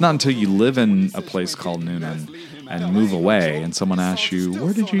it's not until you live in a place called Noonan and move away and someone asks you,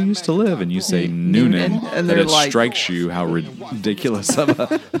 where did you used to live? And you say Noonan, and that they're it like, strikes you how ridiculous of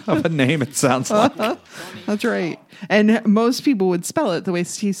a name it sounds like. That's right. And most people would spell it the way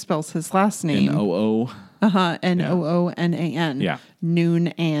Steve spells his last name. N-O-O. Noonan. Yeah.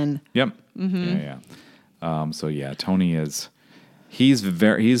 Noonan. Yep. Yeah. So yeah, Tony is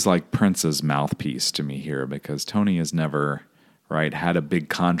he's like Prince's mouthpiece to me here, because Tony has never had a big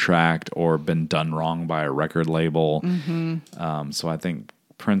contract or been done wrong by a record label. So I think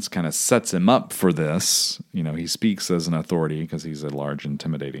Prince kind of sets him up for this. He speaks as an authority because he's a large,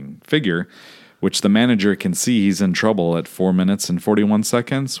 intimidating figure, which the manager can see he's in trouble at 4 minutes and 41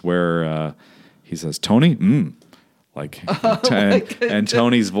 seconds, where he says, Tony, Like, and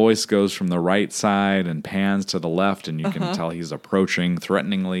Tony's voice goes from the right side and pans to the left, and you can tell he's approaching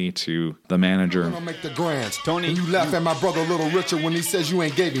threateningly to the manager. I'm gonna make the grands. Tony, and you laugh at my brother Little Richard when he says you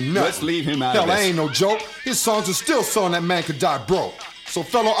ain't gave him nothing. Let's leave him out of this. Hell, I ain't no joke. His songs are still selling that man could die broke. So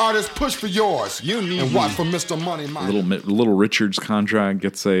fellow artists, push for yours. You need and watch for Mr. Money Miner. Little Richard's contract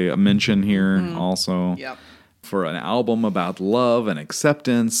gets a mention here also. Yep. For an album about love and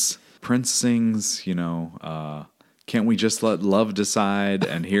acceptance, Prince sings, can't we just let love decide?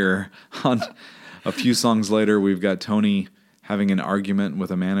 And here, on a few songs later, we've got Tony having an argument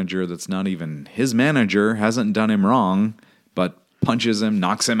with a manager that's not even his manager, hasn't done him wrong, but punches him,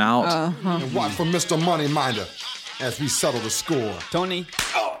 knocks him out. And watch for Mr. Moneyminder as we settle the score. Tony.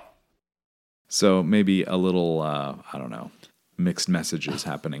 So maybe a little, mixed messages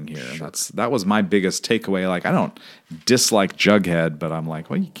happening here. That was my biggest takeaway. Like, I don't dislike Jughead, but I'm like,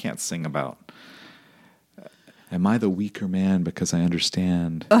 well, you can't sing about am I the weaker man because I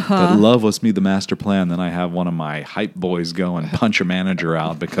understand that love was me the master plan? Then I have one of my hype boys go and punch a manager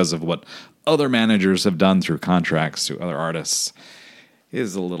out because of what other managers have done through contracts to other artists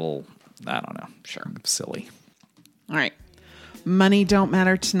is a little, I don't know, silly. All right. Money Don't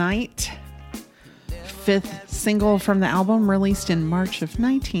Matter Tonight. 5th single from the album, released in March of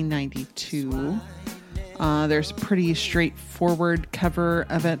 1992. There's a pretty straightforward cover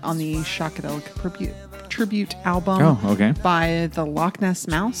of it on the Shockadelic tribute album by the Loch Ness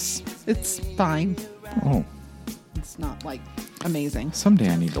Mouse. It's fine. Oh. It's not like amazing. Someday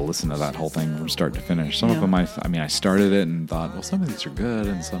I need to listen to that whole thing from start to finish. Some of them, I started it and thought, well, some of these are good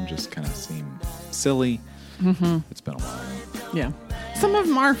and some just kind of seem silly. Mm-hmm. It's been a while. Yeah. Some of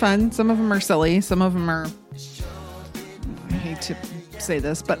them are fun. Some of them are silly. Some of them are, I hate to say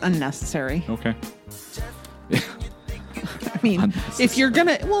this, but unnecessary. Okay. I mean, if you're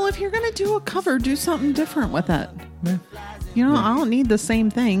gonna do a cover, do something different with it. Yeah. I don't need the same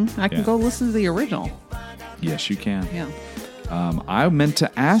thing. I can go listen to the original. Yes, you can. Yeah. I meant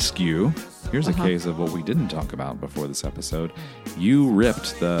to ask you, here's a case of what we didn't talk about before this episode. You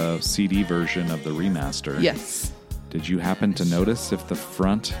ripped the CD version of the remaster. Yes. Did you happen to notice if the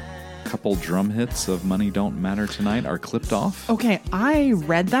front couple drum hits of Money Don't Matter Tonight are clipped off? Okay, I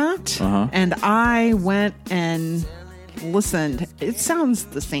read that, and I went and listened. It sounds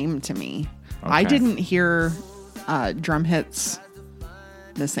the same to me. Okay. I didn't hear drum hits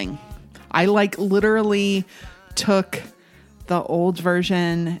missing. I literally took the old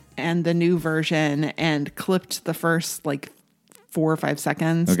version and the new version and clipped the first 4 or 5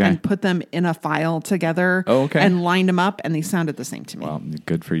 seconds and put them in a file together and lined them up, and they sounded the same to me. Well,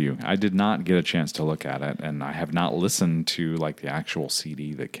 good for you. I did not get a chance to look at it, and I have not listened to the actual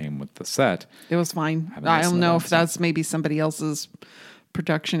CD that came with the set. It was fine. I don't know if that's maybe somebody else's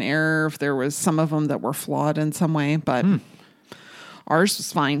production error, if there was some of them that were flawed in some way, but ours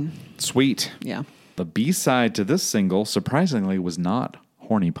was fine. Sweet. Yeah. The B-side to this single, surprisingly, was not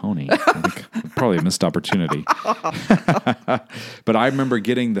Horny Pony. Probably a missed opportunity. But I remember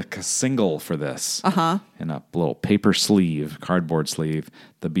getting the single for this in a little paper sleeve, cardboard sleeve.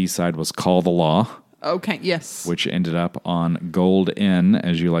 The B-side was Call the Law. Okay, yes. Which ended up on Gold In,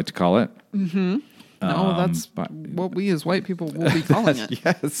 as you like to call it. Mm-hmm. No, that's what we as white people will be calling it.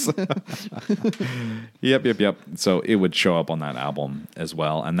 Yes. Yep. So it would show up on that album as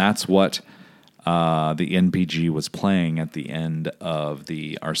well. And that's what the NPG was playing at the end of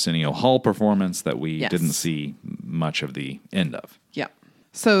the Arsenio Hall performance that we didn't see much of the end of. Yeah.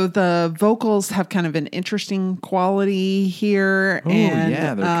 So the vocals have kind of an interesting quality here. Oh, and,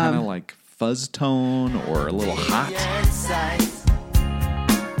 yeah. They're kind of like fuzz tone or a little hot.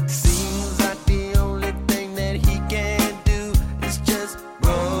 Seems like the only thing that he can do is just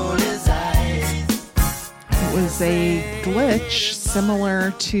roll his eyes. It was a glitch similar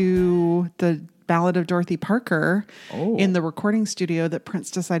to the Ballad of Dorothy Parker in the recording studio that Prince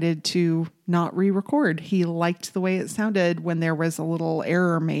decided to not re-record. He liked the way it sounded when there was a little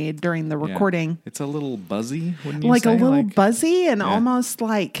error made during the recording. It's a little buzzy, wouldn't you say? A little buzzy and almost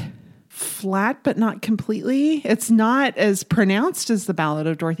flat, but not completely. It's not as pronounced as the Ballad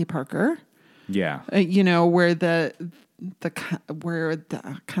of Dorothy Parker. Yeah. Where the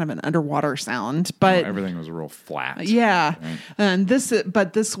kind of an underwater sound, but everything was real flat. Yeah. Right? And this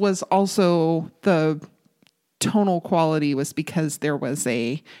was also the tonal quality was because there was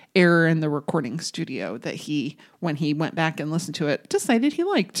a error in the recording studio that when he went back and listened to it, decided he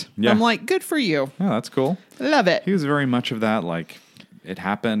liked. Yeah. I'm like, good for you. Yeah, that's cool. Love it. He was very much of that, it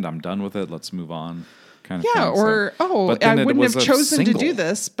happened, I'm done with it, let's move on kind of thing. Or, I wouldn't have chosen to do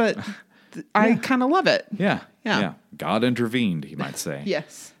this, but I kind of love it. Yeah. God intervened, you might say.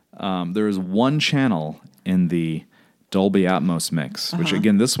 Yes. There is one channel in the Dolby Atmos mix, which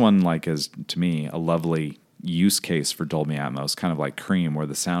again, this one like is to me a lovely use case for Dolby Atmos, kind of like Cream, where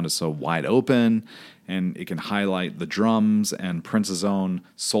the sound is so wide open and it can highlight the drums and Prince's own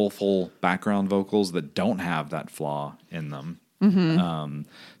soulful background vocals that don't have that flaw in them.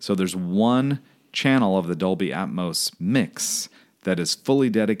 So there's one channel of the Dolby Atmos mix that is fully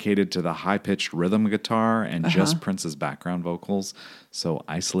dedicated to the high-pitched rhythm guitar and just Prince's background vocals. So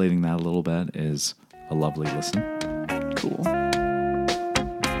isolating that a little bit is a lovely listen. Cool.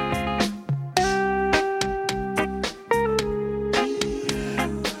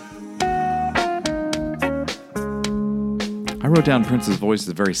 I wrote down Prince's voice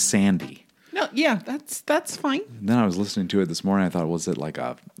is very sandy. No, yeah, that's fine. And then I was listening to it this morning. I thought, was it like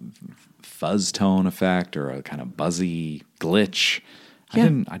a fuzz tone effect or a kind of buzzy glitch? Yeah.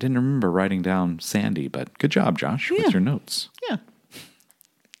 I didn't remember writing down sandy, but good job, Josh, with your notes. Yeah.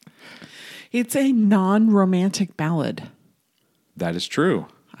 It's a non-romantic ballad. That is true.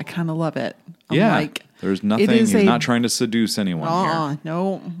 I kind of love it. There's nothing. He's not trying to seduce anyone here.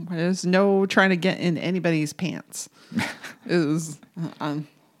 No, there's no trying to get in anybody's pants.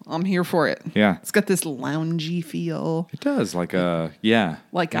 I'm here for it. Yeah. It's got this loungy feel. It does, like a I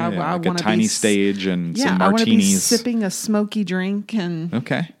like want a tiny stage and some martinis. I want to be sipping a smoky drink and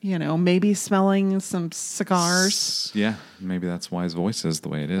okay, maybe smelling some cigars. Yeah, maybe that's why his voice is the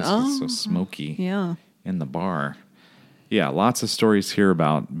way it is. It's so smoky. Yeah, in the bar. Yeah, lots of stories here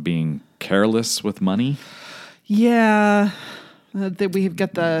about being careless with money. Yeah, that we've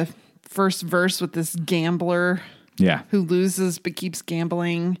got the first verse with this gambler. Yeah. Who loses but keeps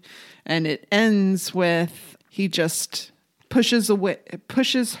gambling. And it ends with he just pushes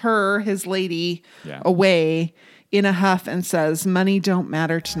her, his lady, away in a huff and says, "Money don't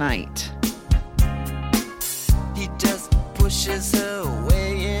matter tonight." He just pushes her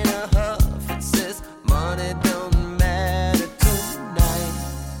away in a huff and says, "Money don't matter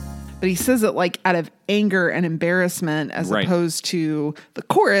tonight." But he says it like out of anger and embarrassment as opposed to the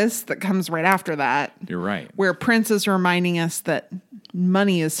chorus that comes right after that. You're right. Where Prince is reminding us that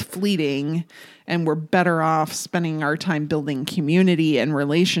money is fleeting and we're better off spending our time building community and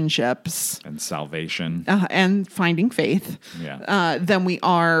relationships. And salvation. And finding faith. Yeah. Than we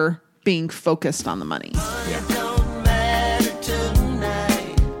are being focused on the money. Yeah.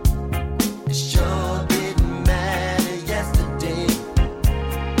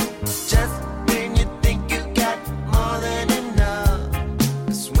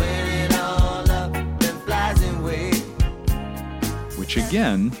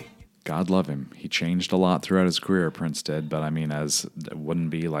 Again, God love him. He changed a lot throughout his career, Prince did. But I mean, as it wouldn't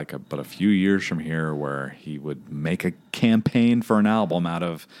be like but a few years from here where he would make a campaign for an album out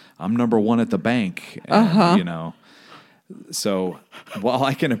of "I'm number one at the bank," and, So while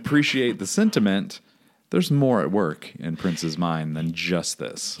I can appreciate the sentiment, there's more at work in Prince's mind than just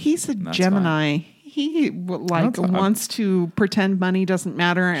this. He's a Gemini. Fine. He wants to pretend money doesn't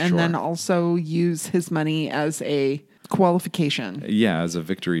matter and then also use his money as a qualification. Yeah, as a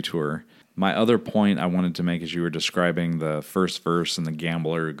victory tour. My other point I wanted to make as you were describing the first verse and the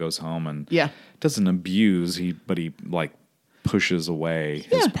gambler who goes home and doesn't abuse, but he like pushes away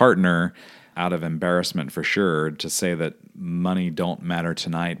his partner out of embarrassment for sure to say that money don't matter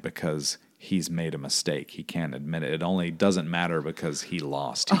tonight because he's made a mistake. He can't admit it. It only doesn't matter because he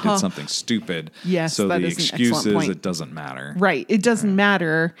lost. He did something stupid. Yes, so that the is excuse is it doesn't matter. Right. It doesn't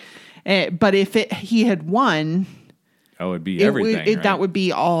matter. But if he had won... Oh, it'd be everything. That would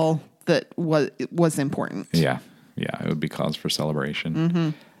be all that was important. Yeah. Yeah. It would be cause for celebration. Mm-hmm.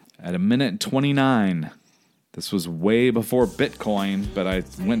 At 1:29, this was way before Bitcoin, but I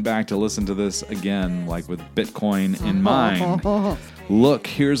went back to listen to this again, like with Bitcoin in mind. Look,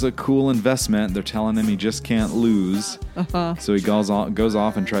 here's a cool investment. They're telling him he just can't lose. So he goes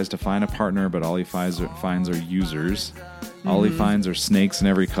off and tries to find a partner, but all he finds are users. All he finds are snakes in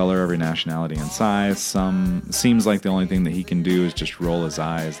every color, every nationality and size. Seems like the only thing that he can do is just roll his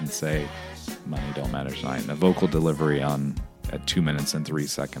eyes and say, "Money don't matter tonight." And the vocal delivery at 2 minutes and 3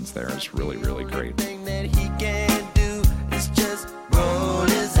 seconds there is really, really great.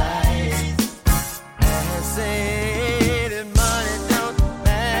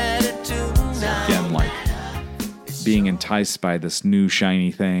 Again, like being enticed by this new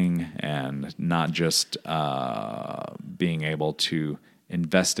shiny thing and not just being able to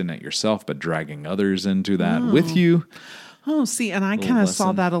invest in it yourself, but dragging others into that with you. Oh, see, and I kind of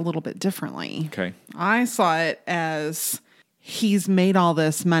saw that a little bit differently. Okay. I saw it as he's made all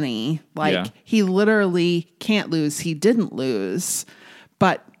this money. He literally can't lose. He didn't lose.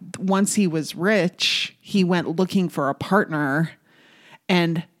 But once he was rich, he went looking for a partner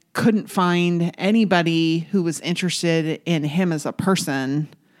and couldn't find anybody who was interested in him as a person.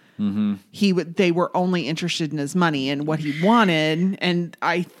 They were only interested in his money and what he wanted. And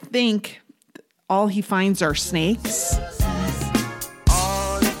I think all he finds are snakes.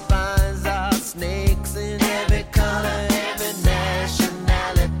 All he finds are snakes in every color, every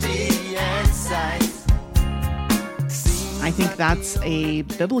nationality and size. I think that's a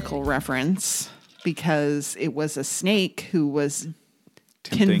biblical reference because it was a snake who was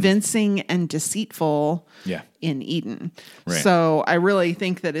convincing and deceitful in Eden. Right. So I really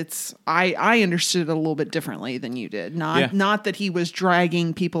think that I understood it a little bit differently than you did. Not that he was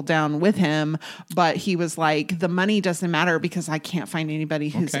dragging people down with him, but he was like, the money doesn't matter because I can't find anybody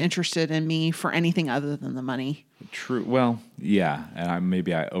who's interested in me for anything other than the money. True. Well, yeah. And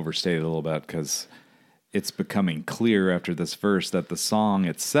maybe I overstated a little bit because it's becoming clear after this verse that the song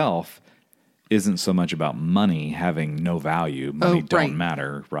itself isn't so much about money having no value. Money don't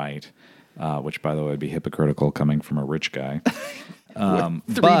matter, right? Which, by the way, would be hypocritical coming from a rich guy.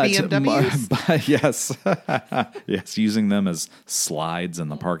 BMWs. But yes, yes, using them as slides in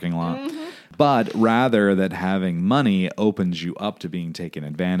the parking lot. But rather that having money opens you up to being taken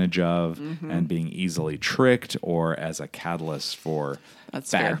advantage of and being easily tricked or as a catalyst for bad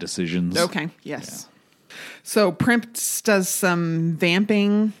fair. decisions. Okay, yes. Yeah. So Prince does some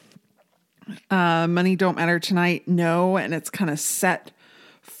vamping. Money Don't Matter Tonight, no, and it's kind of set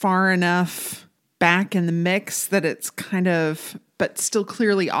far enough back in the mix that it's kind of, but still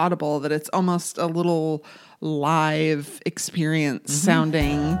clearly audible, that it's almost a little live experience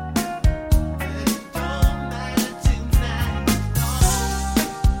sounding.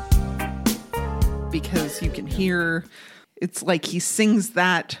 Because you can hear, it's like he sings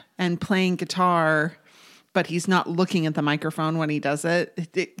that and playing guitar, but he's not looking at the microphone when he does it.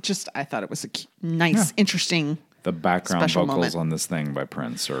 I thought it was a nice, interesting. The background special vocals moment. on this thing by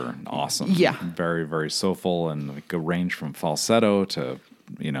Prince are awesome. Yeah. Very, very soulful and like a range from falsetto to,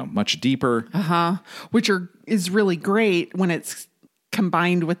 much deeper. Which is really great when it's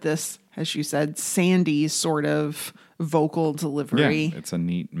combined with this, as you said, sandy sort of vocal delivery. Yeah, it's a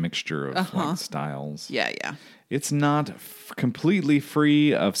neat mixture of like, styles. Yeah. It's not completely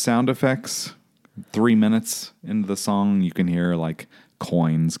free of sound effects. 3 minutes into the song, you can hear like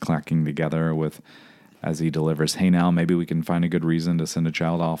coins clacking together as he delivers, "Hey now, maybe we can find a good reason to send a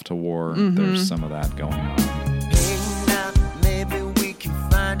child off to war." There's some of that going on. Hey now, maybe we can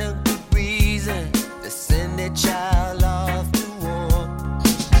find a good reason to send a child off to war.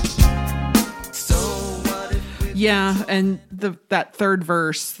 So what if we And that third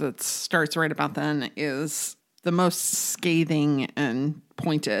verse that starts right about then is the most scathing and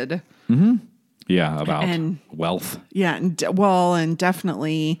pointed. Yeah, about wealth. Yeah, and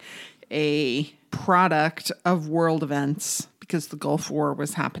definitely a product of world events because the Gulf War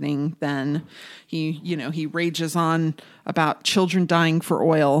was happening then. He rages on about children dying for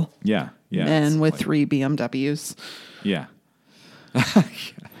oil. Yeah. And with 3 BMWs. Yeah.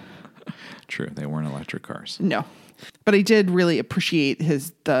 True, they weren't electric cars. No. But I did really appreciate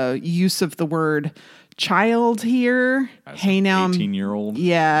the use of the word child here. Hey, now 18-year-old.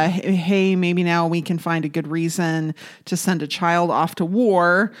 Yeah. Hey, maybe now we can find a good reason to send a child off to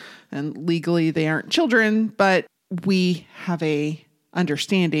war. And legally they aren't children, but we have a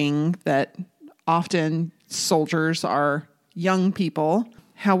understanding that often soldiers are young people.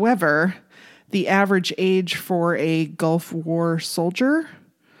 However, the average age for a Gulf War soldier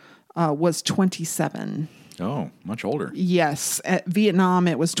was 27. Oh, much older. Yes. At Vietnam,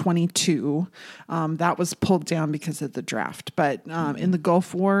 it was 22. That was pulled down because of the draft. But in the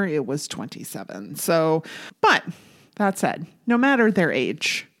Gulf War, it was 27. So, but that said, no matter their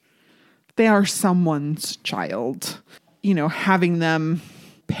age, they are someone's child. Having them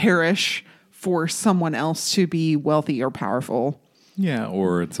perish for someone else to be wealthy or powerful. Yeah,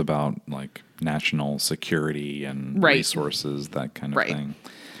 or it's about like national security and resources, that kind of thing.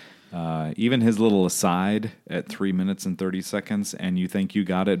 Even his little aside at 3 minutes and 30 seconds, and you think you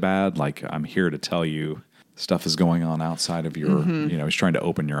got it bad, like, I'm here to tell you stuff is going on outside of your, he's trying to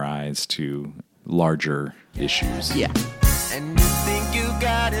open your eyes to larger issues. Yeah. And you think you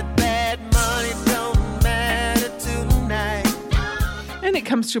got it bad, money don't matter tonight. And it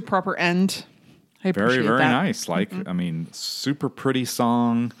comes to a proper end. I appreciate Very, very that. nice. Like, super pretty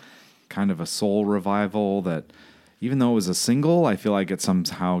song, kind of a soul revival that, even though it was a single, I feel like it's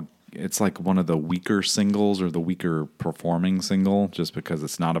like one of the weaker singles or the weaker performing single, just because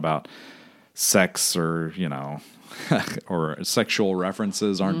it's not about sex or, or sexual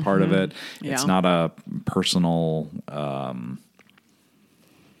references aren't part of it. Yeah. It's not a personal,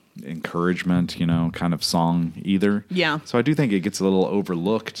 encouragement, kind of song either. Yeah. So I do think it gets a little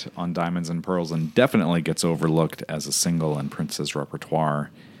overlooked on Diamonds and Pearls, and definitely gets overlooked as a single in Prince's repertoire.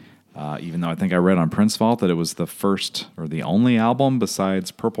 Even though I think I read on Prince Vault that it was the first or the only album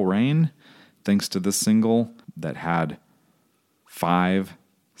besides Purple Rain, thanks to this single, that had 5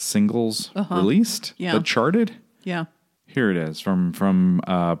 singles released that charted. Yeah. Here it is from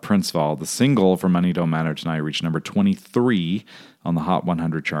Prince Vault. The single for Money Don't Matter Tonight reached number 23 on the Hot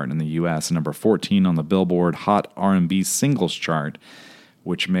 100 chart in the U.S. and number 14 on the Billboard Hot R&B Singles chart,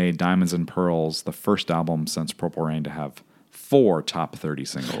 which made Diamonds and Pearls the first album since Purple Rain to have 4 top 30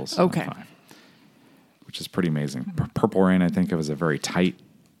 singles. Okay. 5, which is pretty amazing. Purple Rain I think of as a very tight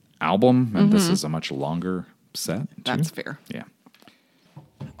album, and this is a much longer set, too. That's fair. Yeah.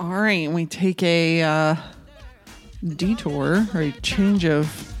 All right, we take a detour or a change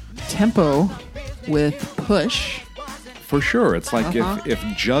of tempo with Push. For sure. It's like if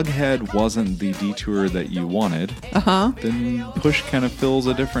Jughead wasn't the detour that you wanted, then Push kind of fills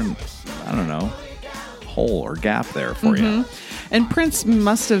a different, I don't know, hole or gap there for you. And Prince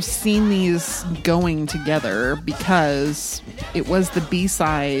must have seen these going together because it was the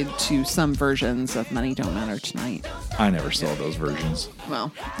B-side to some versions of Money Don't Matter Tonight. I never saw those versions.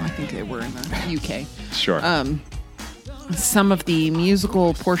 Well, I think they were in the UK. Sure. Some of the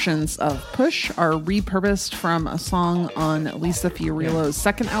musical portions of Push are repurposed from a song on Lisa Fiorillo's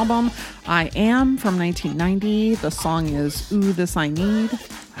second album, I Am, from 1990. The song is Ooh, This I Need.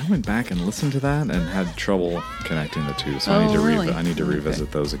 I went back and listened to that and had trouble connecting the two, so Oh, I need to really?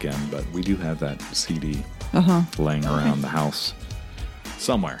 revisit those again. But we do have that CD laying around the house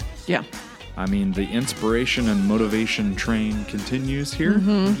somewhere. Yeah. I mean, the inspiration and motivation train continues here,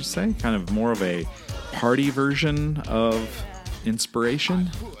 would you say? Kind of more of a party version of inspiration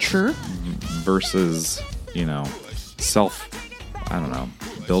Sure. versus,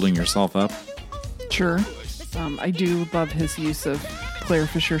 building yourself up. Sure. I do love his use of Claire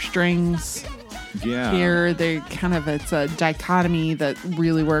Fisher strings. Yeah. Here, it's a dichotomy that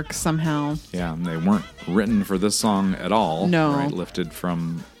really works somehow. Yeah, and they weren't written for this song at all. No. Right? Lifted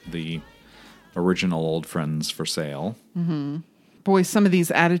from the original Old Friends for Sale. Boy, some of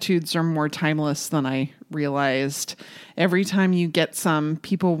these attitudes are more timeless than I realized. Every time you get some,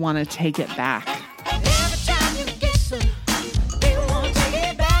 people want to take it back. Every time you get some, people want to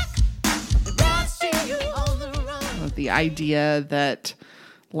take it back. They'd rather see you on the run. The idea that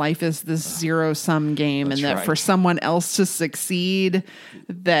life is this zero-sum game That's and that right. for someone else to succeed,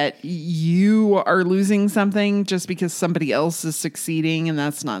 that you are losing something just because somebody else is succeeding, and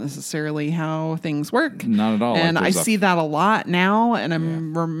that's not necessarily how things work. Not at all. And Like, I there's a- see that a lot now, and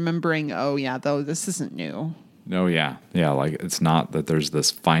I'm remembering, though this isn't new. Oh, yeah. Yeah, like it's not that there's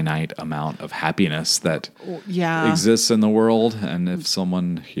this finite amount of happiness that Yeah. exists in the world. And if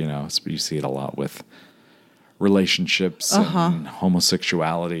someone, you see it a lot with relationships and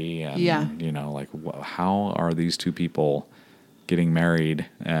homosexuality and, Yeah. how are these two people getting married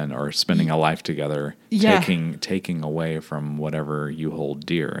and or spending a life together, Yeah. taking away from whatever you hold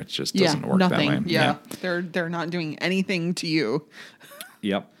dear? It just Yeah, doesn't work nothing. that way. Yeah. They're not doing anything to you.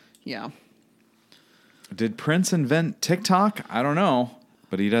 Yep. Yeah. Did Prince invent TikTok? I don't know.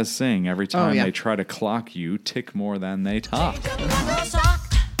 But he does sing every time yeah. they try to clock you, tick more than they talk. Another sock.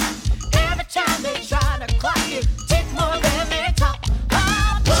 Every time they try to clock you, tick more than they talk.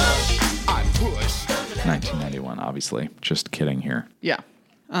 I push. 1991, obviously. Just kidding here. Yeah.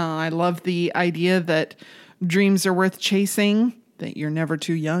 I love the idea that dreams are worth chasing, that you're never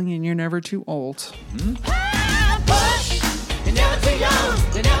too young and you're never too old. I push. You're never too young,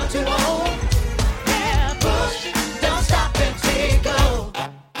 you're never too old. Yeah, push. Don't stop until you go.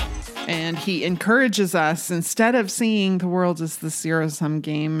 And he encourages us, instead of seeing the world as the zero-sum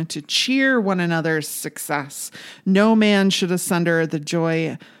game, to cheer one another's success. No man should asunder the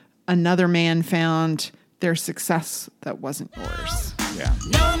joy another man found, their success that wasn't yours. Yeah.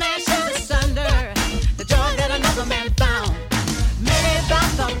 No man should asunder the joy that another man found. Maybe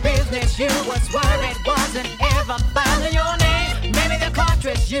about the business you was worried wasn't ever found in your name. Maybe the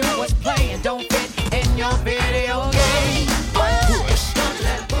cartridge you was playing don't fit in your video game.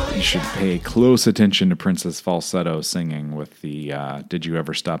 You should pay close attention to Prince's falsetto singing with the Did You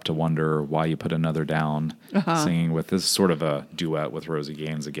Ever Stop to Wonder Why You Put Another Down? Singing with this is sort of a duet with Rosie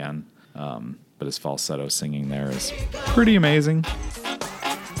Gaines again. But his falsetto singing there is pretty amazing.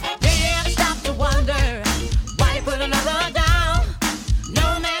 Did you ever stop to wonder why you put another down?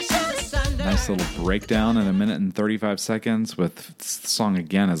 No man should asunder. Nice little breakdown in 1 minute and 35 seconds with the song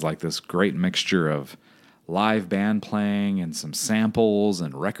again is like this great mixture of live band playing and some samples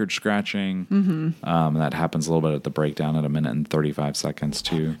and record scratching. Mm-hmm. That happens a little bit at the breakdown at 1 minute and 35 seconds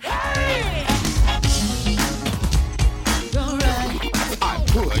too.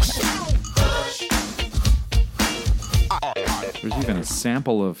 There's even a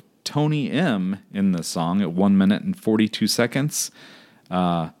sample of Tony M in the song at 1 minute and 42 seconds.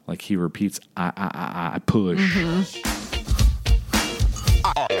 Like he repeats, I push. Mm-hmm.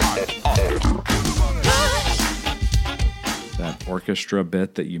 That orchestra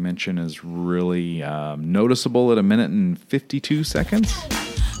bit that you mentioned is really noticeable at 1 minute and 52 seconds.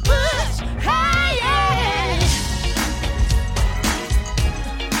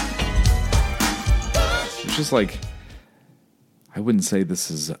 It's just like, I wouldn't say this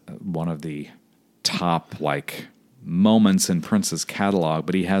is one of the top like moments in Prince's catalog,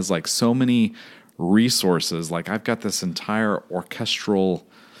 but he has like so many resources. Like I've got this entire orchestral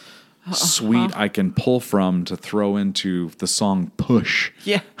suite I can pull from to throw into the song Push.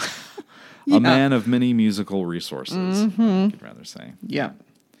 Yeah. A man of many musical resources, I'd rather say. Yeah.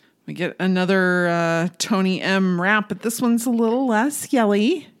 We get another Tony M rap, but this one's a little less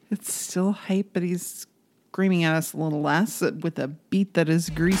yelly. It's still hype, but he's screaming at us a little less with a beat that is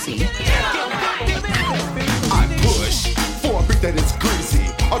greasy. I push for a beat that is greasy.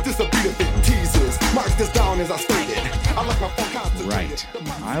 Or just a beat if it teases. Mark this down as I stated. I like my phone concentrated.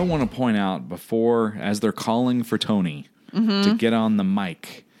 Right. I want to point out before, as they're calling for Tony to get on the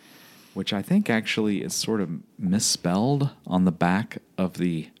mic, which I think actually is sort of misspelled on the back of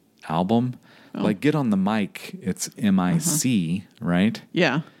the album. Like get on the mic, it's M-I-C, right?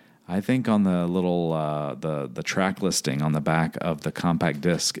 Yeah. I think on the little the track listing on the back of the compact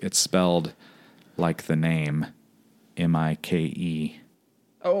disc, it's spelled like the name M-I-K-E.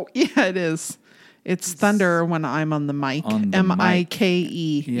 Oh, yeah, it is. It's thunder when I'm on the mic.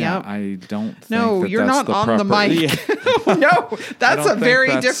 M-I-K-E. Yeah, yep. I don't think No, you're that's not the on proper, the mic. Yeah. No, that's a very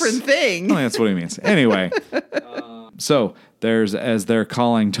that's- different thing. I think that's what he means. Anyway, so as they're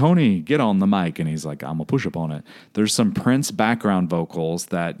calling Tony, get on the mic, and he's like, I'm gonna push up on it. There's some Prince background vocals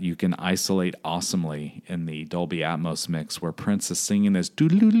that you can isolate awesomely in the Dolby Atmos mix, where Prince is singing this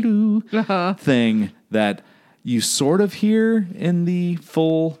doo-doo-doo thing that you sort of hear in the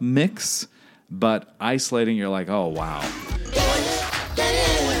full mix, but isolating, you're like, oh wow.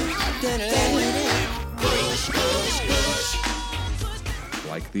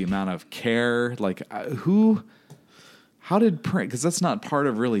 Like the amount of care, like how did Prince, because that's not part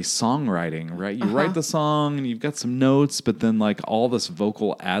of really songwriting, right? You write the song and you've got some notes, but then like all this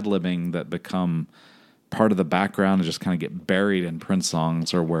vocal ad-libbing that become part of the background and just kind of get buried in Prince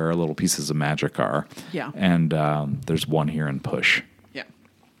songs are where little pieces of magic are. Yeah. And there's one here in Push. Yeah.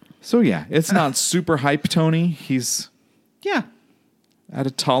 So yeah, it's not super hype Tony. He's Yeah. at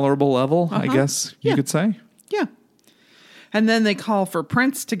a tolerable level, I guess you could say. Yeah. And then they call for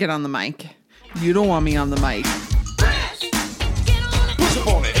Prince to get on the mic. You don't want me on the mic. Push up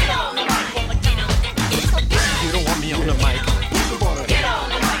on it. You don't want me on the mic. Push up on it.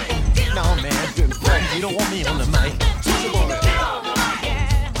 No, man. You don't want me on the mic. Push up on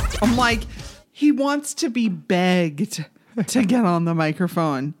it. I'm like, he wants to be begged to get on the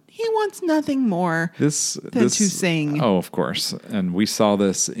microphone. He wants nothing more than to sing. Oh, of course. And we saw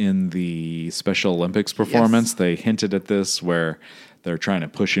this in the Special Olympics performance. Yes. They hinted at this where they're trying to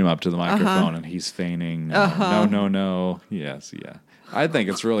push him up to the microphone and he's feigning. No. Yes, yeah. I think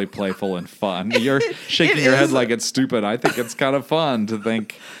it's really playful and fun. You're shaking your head like it's stupid. I think it's kind of fun to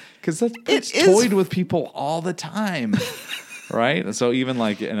think, because it's toyed with people all the time. Right? So even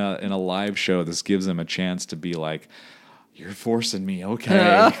like in a live show, this gives him a chance to be like, you're forcing me,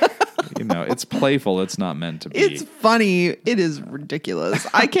 okay. It's playful. It's not meant to be. It's funny. It is ridiculous.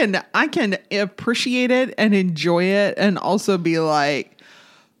 I can appreciate it and enjoy it and also be like,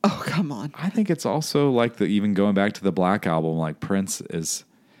 oh, come on. I think it's also like even going back to the Black Album, like Prince is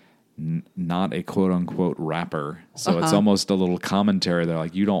not a quote unquote rapper. So it's almost a little commentary. They're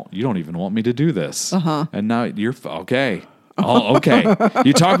like, you don't even want me to do this. And now you're okay. Oh, okay.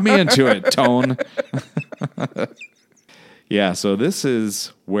 You talked me into it, Tone. Yeah, so this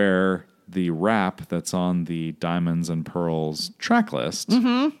is where the rap that's on the Diamonds and Pearls track list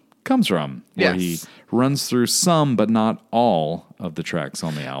comes from. Where he runs through some, but not all, of the tracks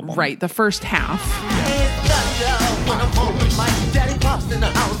on the album. Right, the first half. When I'm home with my daddy pops in the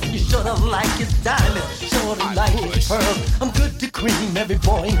house, and you sort of like his diamonds, sort of like his pearls. I'm good to cream every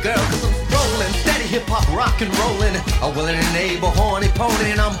boy and girl, cause I'm rolling, steady hip hop, rock and rolling. I'm willing and able, horny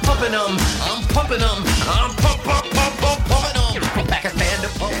pony, and I'm pumping them, I'm pumping them, I'm pumping them. Pakistan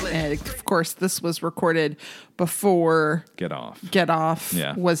to Poland. And of course, this was recorded before Get Off. Get Off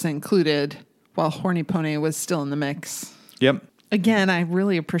Yeah. was included while Horny Pony was still in the mix. Yep. Again, I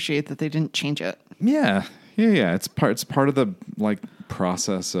really appreciate that they didn't change it. Yeah. It's part of the like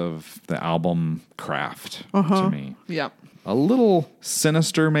process of the album craft to me. Yep. A little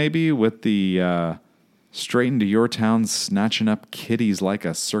sinister maybe with the straight into your town snatching up kitties like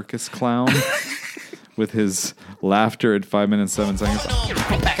a circus clown with his laughter at 5 minutes 7 seconds.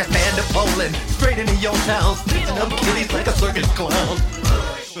 From Pakistan to Poland, straight into your town, snatching up kitties like a circus clown.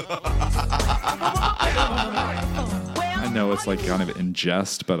 I know it's like kind of in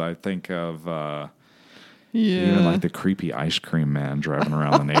jest, but I think of even like the creepy ice cream man driving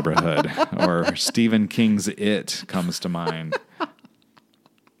around the neighborhood, or Stephen King's It comes to mind.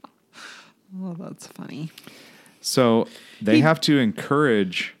 Oh, that's funny. So they have to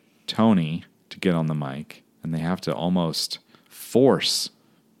encourage Tony to get on the mic, and they have to almost force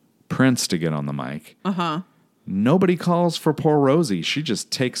Prince to get on the mic. Nobody calls for poor Rosie. She just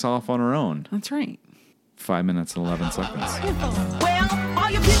takes off on her own. That's right. 5 minutes and 11 seconds. Well, all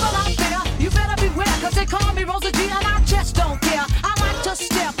you people out there, you better beware, cause they call me Rosa G and I just don't care. I like to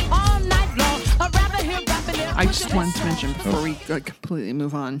step all night long, a rapper here rapping there. I just wanted to mention before we completely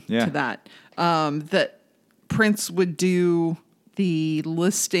move on to that, that Prince would do the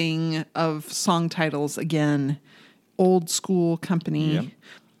listing of song titles again, Old School Company. Yep.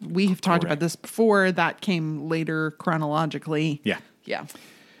 We have talked about this before. That came later chronologically. Yeah. Yeah.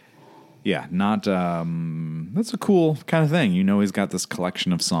 Yeah, not that's a cool kind of thing. You know, he's got this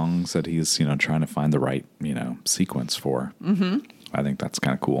collection of songs that he's, trying to find the right, sequence for. Mm-hmm. I think that's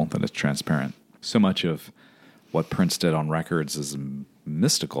kind of cool that it's transparent. So much of what Prince did on records is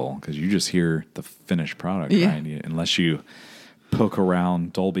mystical because you just hear the finished product, right? Unless you poke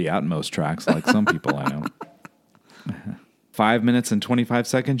around Dolby Atmos tracks like some people I know. 5 minutes and 25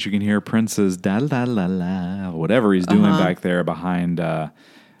 seconds, you can hear Prince's da la la la, whatever he's doing back there behind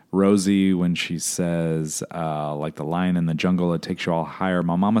Rosie when she says, like the lion in the jungle, it takes you all higher.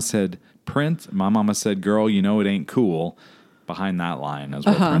 My mama said, Prince, my mama said, girl, you know it ain't cool. Behind that line is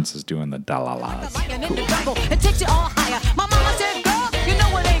where Prince is doing the da la la. It takes you all higher. My mama said, girl, you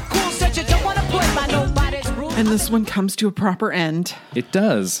know it ain't cool, said you don't want to play by nobody's rules. And this one comes to a proper end. It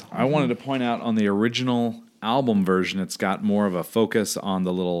does. I wanted to point out on the original album version, it's got more of a focus on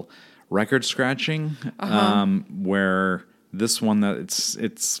the little record scratching, where this one that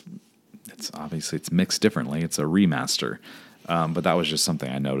it's obviously it's mixed differently. It's a remaster, but that was just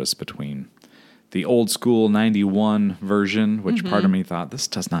something I noticed between the old school 91 version, which part of me thought this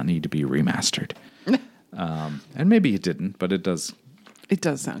does not need to be remastered, and maybe it didn't, but it does. It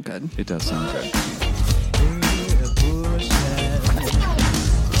does sound good. It does sound good.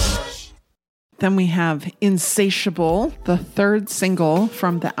 Then we have Insatiable, the third single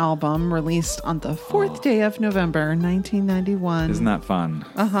from the album, released on the 4th day of November, 1991. Isn't that fun?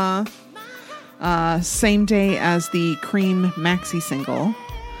 Same day as the Cream maxi single.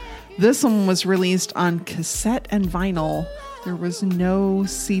 This one was released on cassette and vinyl. There was no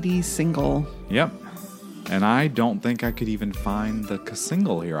CD single. Yep. And I don't think I could even find the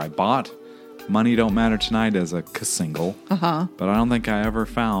single here. I bought Money Don't Matter Tonight as a single, but I don't think I ever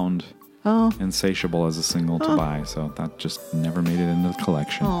found Insatiable as a single to buy. So that just never made it into the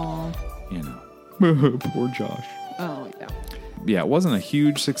collection. Poor Josh. Oh, yeah. Yeah, it wasn't a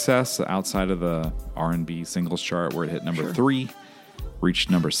huge success outside of the R&B singles chart where it hit number 3, reached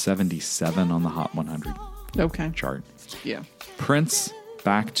number 77 on the Hot 100 chart. Yeah. Prince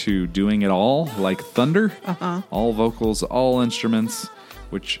back to doing it all like thunder. All vocals, all instruments,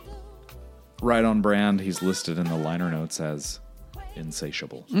 which right on brand. He's listed in the liner notes as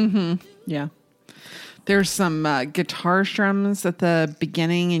Insatiable. Yeah. There's some guitar strums at the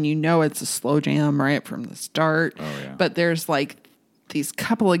beginning, and it's a slow jam right from the start. Oh, yeah. But there's like these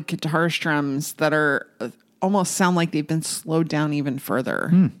couple of guitar strums that are almost sound like they've been slowed down even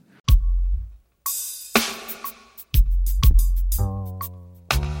further.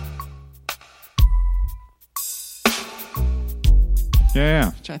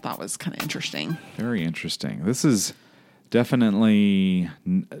 Yeah. Which I thought was kind of interesting. Very interesting. This is definitely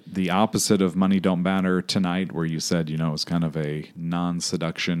the opposite of Money Don't Matter Tonight, where you said, it's kind of a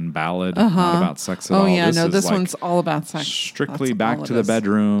non-seduction ballad, not about sex at all. Oh, yeah. This like one's all about sex. Strictly That's back to the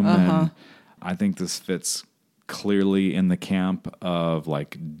bedroom. And I think this fits clearly in the camp of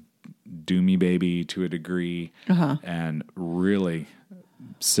like Do Me Baby to a degree, and really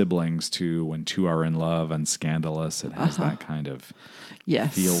siblings to When Two Are in Love and Scandalous. It has that kind of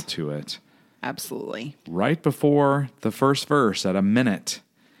feel to it. Absolutely. Right before the first verse at a minute,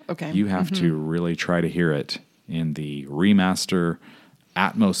 you have to really try to hear it in the remaster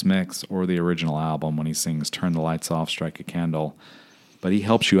Atmos mix or the original album when he sings Turn the Lights Off, Strike a Candle. But he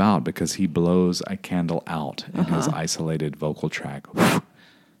helps you out because he blows a candle out in his isolated vocal track.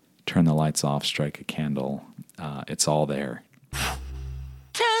 Turn the lights off, strike a candle. It's all there.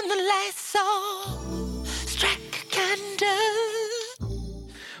 Turn the lights off, strike a candle.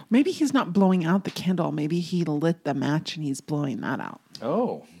 Maybe he's not blowing out the candle. Maybe he lit the match and he's blowing that out.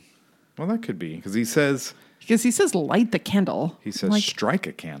 Oh. Well, that could be. Because he says light the candle. He says strike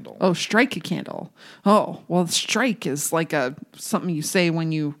a candle. Oh, strike a candle. Oh, well, strike is like something you say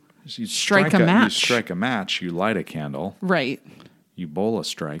when you strike a match. You strike a match, you light a candle. Right. You bowl a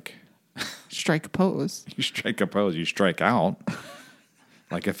strike. Strike a pose. You strike a pose. You strike out.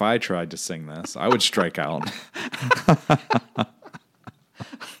 Like if I tried to sing this, I would strike out.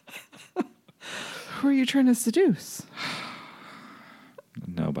 Who are you trying to seduce?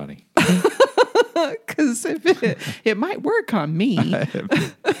 Nobody. Because it might work on me.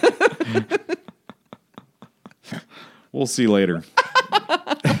 We'll see later.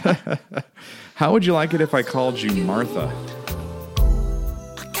 How would you like it if I called you Martha?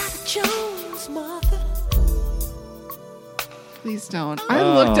 I got a Jones, Martha. Please don't. I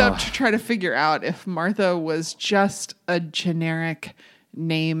looked up to try to figure out if Martha was just a generic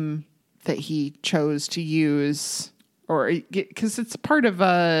name that he chose to use, or because it's part of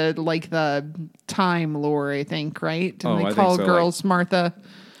like the time lore, I think, right? Didn't they call girls Martha?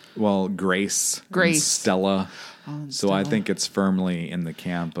 Well, Grace. And Stella. So I think it's firmly in the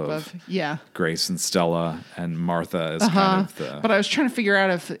camp of Grace and Stella, and Martha is kind of the... But I was trying to figure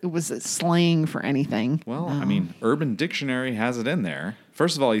out if it was slang for anything. Well, I mean, Urban Dictionary has it in there.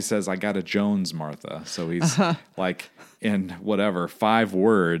 First of all, he says, I got a Jones, Martha. So he's like in 5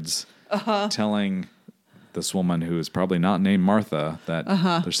 words telling this woman who is probably not named Martha that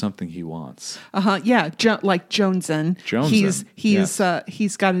there's something he wants. Yeah, like Joneson.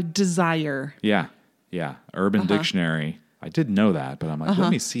 He's got a desire. Yeah. Urban Dictionary. I did know that, but I'm like, let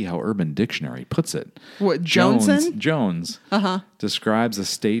me see how Urban Dictionary puts it. What, Joneson? Jones describes a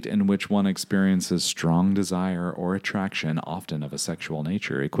state in which one experiences strong desire or attraction, often of a sexual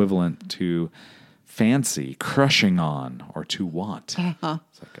nature, equivalent to fancy, crushing on, or to want. It's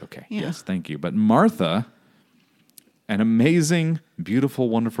like, okay, yes, thank you. But Martha, an amazing, beautiful,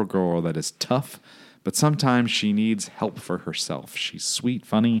 wonderful girl that is tough, but sometimes she needs help for herself. She's sweet,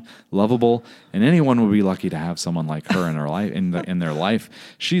 funny, lovable, and anyone would be lucky to have someone like her in her life. In their life,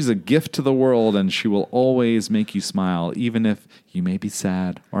 she's a gift to the world, and she will always make you smile, even if you may be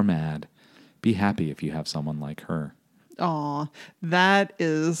sad or mad. Be happy if you have someone like her. Aw, that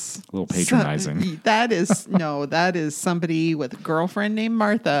is a little patronizing. That is somebody with a girlfriend named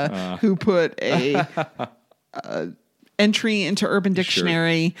Martha who put a entry into Urban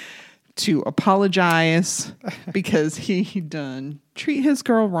Dictionary to apologize because he done treat his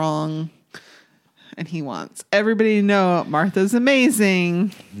girl wrong, and he wants everybody to know Martha's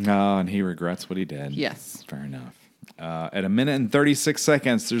amazing. No, and he regrets what he did. Yes, fair enough. At 1 minute and 36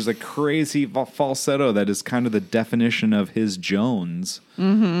 seconds, there's a crazy falsetto that is kind of the definition of his Jones.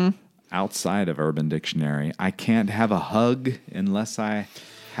 Outside of Urban Dictionary, I can't have a hug unless I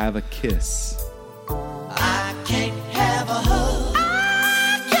have a kiss. I can't have a hug.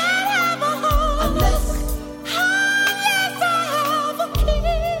 I can't have a hug unless I have a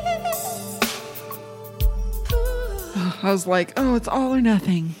kiss. I was like, oh, it's all or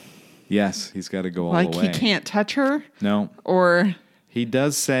nothing. Yes, he's got to go all the way. Like he can't touch her? No. Or... He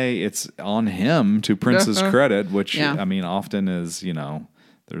does say it's on him to Prince's credit, which, I mean, often is,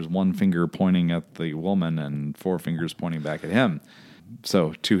 there's one finger pointing at the woman and 4 fingers pointing back at him.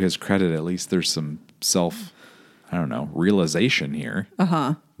 So to his credit, at least there's some realization here.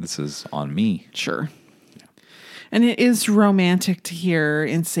 This is on me. Sure. Yeah. And it is romantic to hear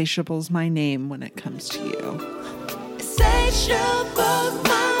Insatiable's My Name when it comes to you. Insatiable's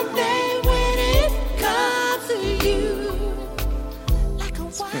my name when it comes to you. Like a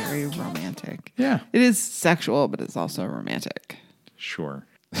it's very romantic. Yeah. It is sexual, but it's also romantic. Sure.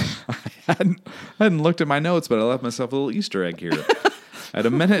 I hadn't looked at my notes, but I left myself a little Easter egg here. At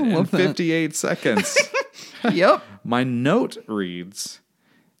 1 minute and 58 seconds. Yep. My note reads,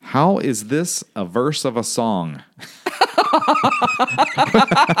 how is this a verse of a song?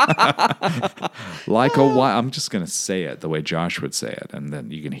 I'm just going to say it the way Josh would say it, and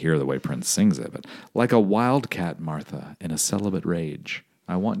then you can hear the way Prince sings it. But like a wildcat, Martha, in a celibate rage,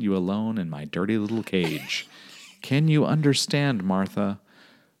 I want you alone in my dirty little cage. Can you understand, Martha?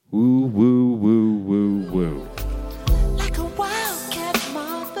 Woo, woo, woo, woo, woo. Like a wildcat,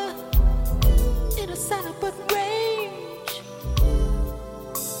 Martha, in a celibate rage.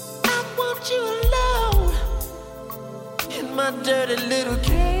 I want you alone in my dirty little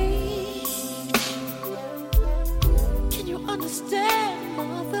cage. Can you understand?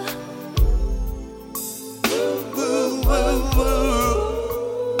 mother.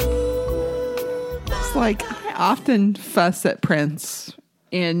 It's like I often fuss at Prince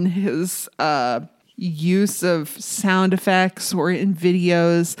in his use of sound effects or in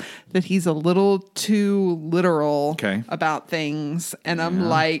videos that he's a little too literal Okay. about things. And I'm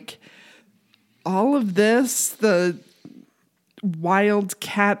like, all of this, the wild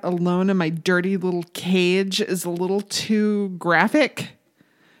cat alone in my dirty little cage, is a little too graphic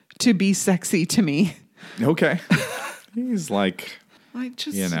to be sexy to me. Okay. He's like, I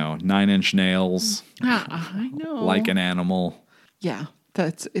just, 9-inch nails, I know. like an animal. Yeah,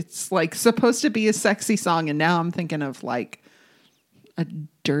 it's like supposed to be a sexy song, and now I'm thinking of like a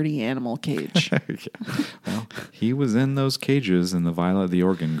dirty animal cage. Well, he was in those cages in the Violet the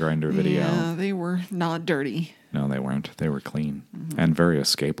Organ Grinder video. Yeah, they were not dirty. No, they weren't. They were clean and very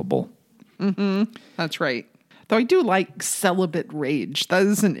escapable. That's right. Though I do like celibate rage. That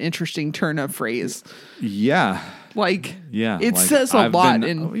is an interesting turn of phrase. Yeah. Like, Yeah. it like, says a I've lot.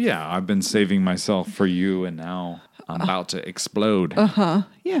 been- I've been saving myself for you, and now I'm about to explode.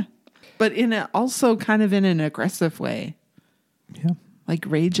 Yeah, but also kind of in an aggressive way. Yeah. Like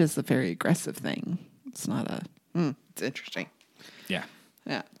rage is a very aggressive thing. It's not it's interesting. Yeah.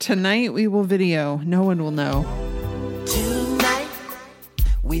 Yeah. Tonight we will video. No one will know. Tonight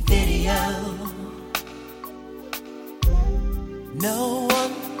we video. No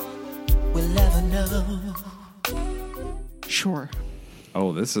one will ever know. Sure.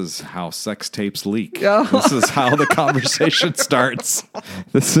 Oh, this is how sex tapes leak. Oh. This is how the conversation starts.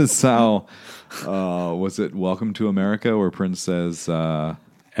 This is how, was it Welcome to America, where Prince says,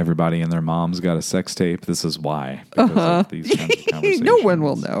 everybody and their mom's got a sex tape. This is why. Because of these kinds of conversations. No one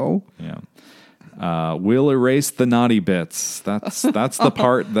will know. Yeah. We'll erase the naughty bits. That's the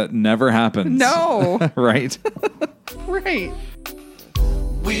part that never happens. No. Right? Right.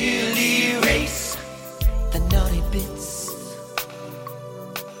 We'll erase the naughty bits.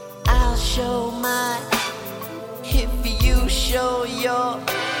 I'll show mine if you show your.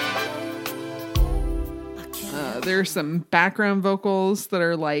 There's some background vocals that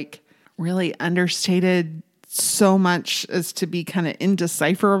are like really understated so much as to be kind of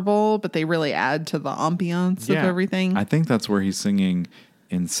indecipherable, but they really add to the ambiance of everything. I think that's where he's singing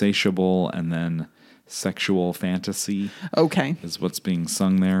insatiable and then sexual fantasy Okay. is what's being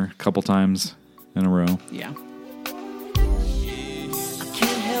sung there a couple times in a row. Yeah. I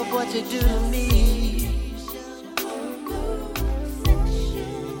can't help what you do to me.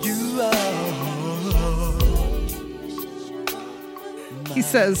 You are. He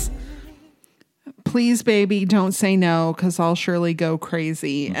says, please, baby, don't say no, because I'll surely go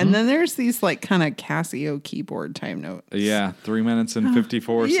crazy. And then there's these like kind of Casio keyboard time notes. Yeah, 3 minutes and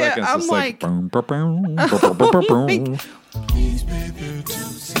 54 Yeah, seconds. I'm It's like- boom, boom, boom, boom, boom, boom, boom. Please, baby, don't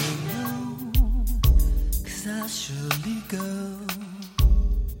say no. 'Cause I'll surely go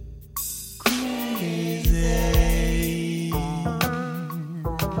crazy.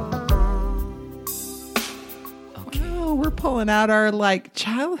 Oh, we're pulling out our like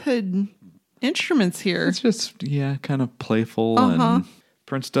childhood instruments here. It's just, kind of playful. And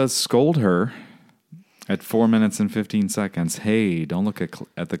Prince does scold her at 4 minutes and 15 seconds. Hey, don't look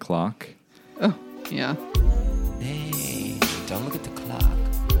at the clock. Oh, yeah. Hey, don't look at the clock.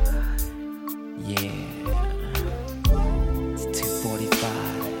 Yeah. It's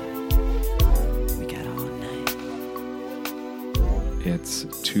 2:45. We got all night. It's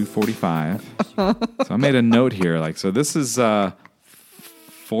 2:45. So I made a note here. So this is 4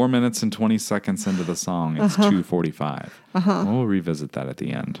 minutes and 20 seconds into the song. It's 2:45. We'll revisit that at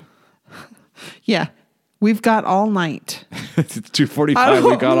the end. Yeah. We've got all night. It's 2:45.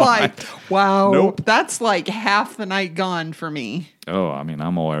 We got all night. Wow. Nope. That's like half the night gone for me. Oh, I mean,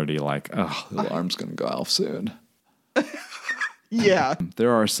 I'm already like, oh, the alarm's going to go off soon. Yeah.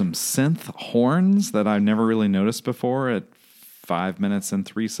 There are some synth horns that I've never really noticed before at 5 minutes and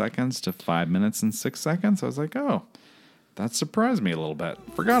 3 seconds to 5 minutes and 6 seconds. I was like, oh, that surprised me a little bit.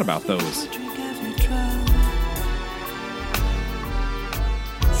 Forgot about those. Drink every drop.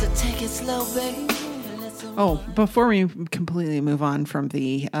 So take it slow, baby. Oh, before we completely move on from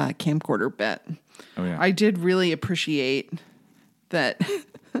the camcorder bit, Oh, yeah. I did really appreciate that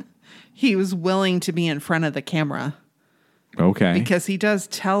he was willing to be in front of the camera Okay. because he does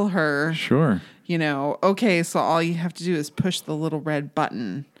tell her, Sure. okay, so all you have to do is push the little red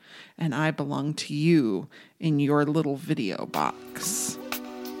button and I belong to you in your little video box.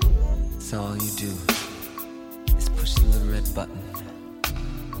 So all you do is push the little red button,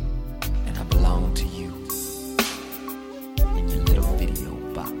 and I belong to you in your little video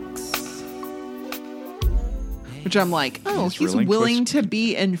box. Which I'm like, oh, he's relinquished- willing to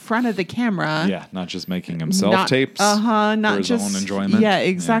be in front of the camera. Yeah, not just making himself tapes Not for his just own enjoyment. Yeah,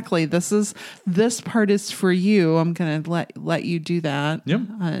 exactly. This part is for you. I'm gonna let you do that. Yep.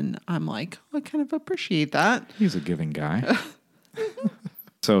 And I'm like, I kind of appreciate that. He's a giving guy.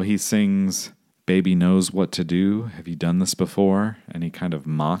 So he sings Baby Knows What to Do. Have you done this before? And he kind of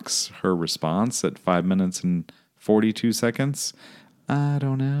mocks her response at 5 minutes and 42 seconds. I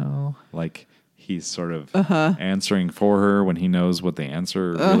don't know. Like he's sort of answering for her when he knows what the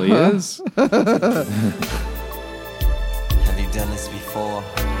answer really is. Have you done this before?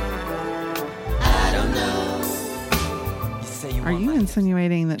 I don't know. You say you Are want you my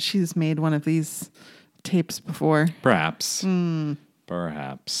insinuating that she's made one of these tapes before? Perhaps.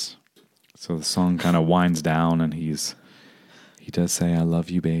 Perhaps. So the song kind of winds down and he does say, I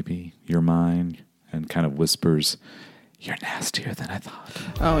love you, baby. You're mine. And kind of whispers, you're nastier than I thought.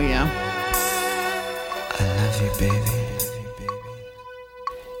 Oh yeah. I love you, baby.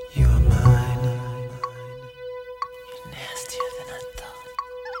 You are mine. You're nastier than I thought.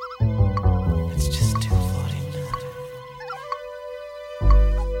 It's just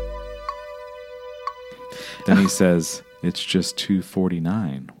 2:49. Then he says, it's just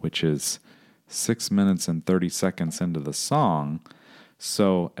 2:49, which is 6 minutes and 30 seconds into the song.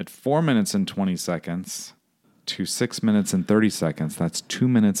 So at 4 minutes and 20 seconds to 6 minutes and 30 seconds, that's 2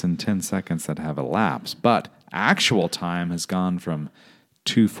 minutes and 10 seconds that have elapsed. But actual time has gone from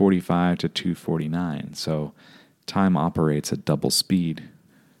 2:45 to 2:49. So time operates at double speed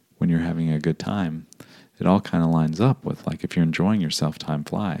when you're having a good time. It all kind of lines up with, like, if you're enjoying yourself, time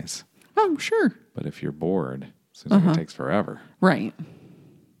flies. Oh, sure. But if you're bored, it seems like it takes forever. Right.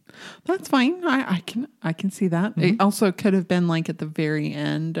 That's fine. I can see that. It also could have been like at the very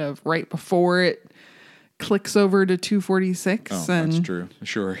end of right before it clicks over to 2:46. Oh, and that's true.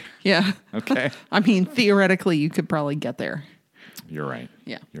 Sure. Yeah. Okay. I mean, theoretically, you could probably get there. You're right.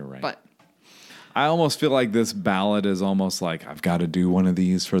 Yeah. You're right. But I almost feel like this ballad is almost like I've got to do one of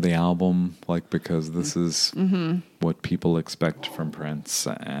these for the album, like because this is what people expect from Prince.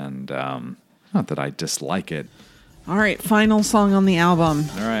 And not that I dislike it. all right, final song on the album.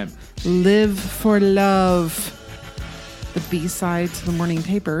 All right. Live for Love. The B-side to the Morning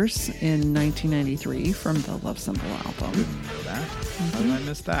Papers in 1993 from the Love Symbol album. Didn't know that. How did I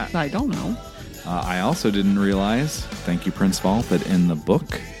miss that? I don't know. I also didn't realize, thank you, Prince Vault, that in the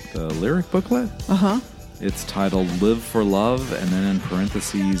book, the lyric booklet, it's titled Live for Love, and then in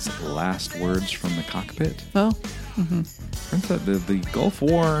parentheses, last words from the cockpit. Well, Prince, the Gulf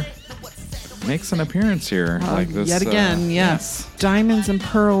War makes an appearance here. like this, yet again, yes. Diamonds and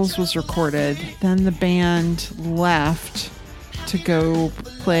Pearls was recorded. Then the band left to go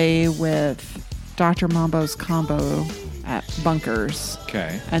play with Dr. Mambo's Combo at Bunkers.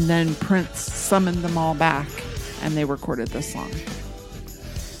 Okay. And then Prince summoned them all back, and they recorded this song.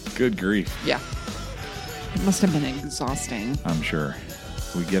 Good grief. Yeah. It must have been exhausting. I'm sure.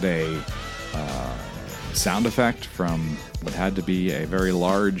 We get a sound effect from what had to be a very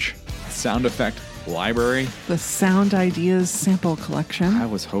large sound effect library. The Sound Ideas sample collection. I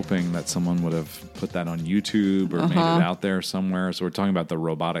was hoping that someone would have put that on YouTube or made it out there somewhere. So we're talking about the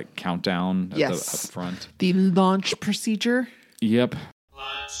robotic countdown at the up front. The launch procedure. Yep.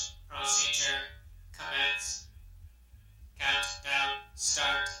 Launch procedure commence. Countdown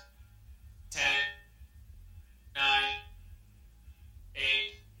start. 10, 9, 8,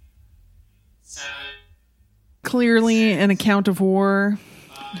 7. Clearly an account of war.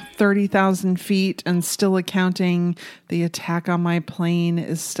 30,000 feet and still accounting. The attack on my plane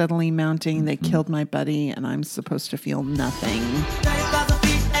is steadily mounting. They killed my buddy and I'm supposed to feel nothing. 30,000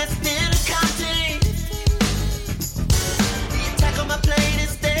 feet and still counting. The attack on my plane is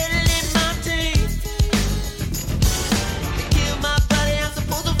steadily mounting. They killed my buddy, I'm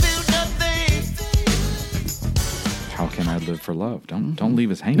supposed to feel nothing. How can I live for love? Don't leave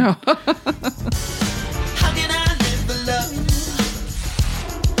us hanging. How can I live for love?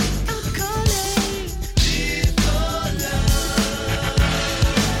 I'm calling. Live for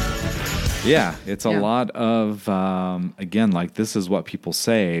love. Yeah, it's a Yeah. lot of, again, like this is what people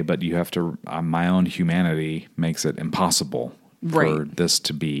say, but you have to, my own humanity makes it impossible for Right. this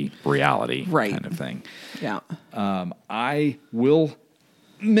to be reality Right. kind of thing. Yeah. I will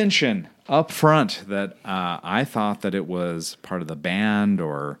mention up front that I thought that it was part of the band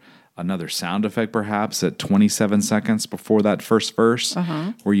or another sound effect perhaps at 27 seconds before that first verse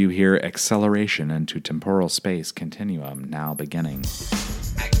where you hear acceleration into temporal space continuum now beginning.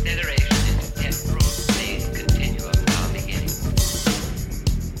 Acceleration into temporal space continuum now beginning.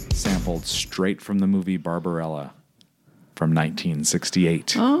 Sampled straight from the movie Barbarella from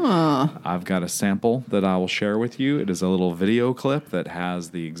 1968. I've got a sample that I will share with you. It is a little video clip that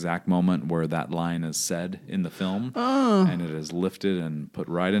has the exact moment where that line is said in the film. And it is lifted and put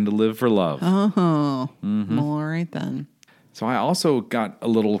right into Live for Love. Well, all right then. So I also got a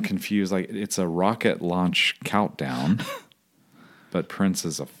little confused. Like, it's a rocket launch countdown, but Prince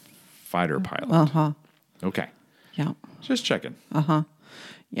is a fighter pilot. Okay. Yeah. Just checking.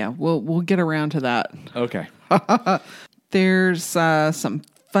 Yeah, we'll get around to that. Okay. There's some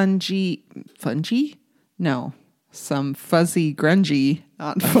fungi? No, some fuzzy grungy,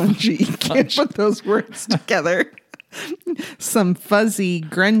 not fungi. Can't put those words together. Some fuzzy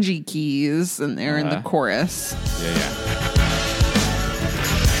grungy keys, and they're in the chorus. Yeah.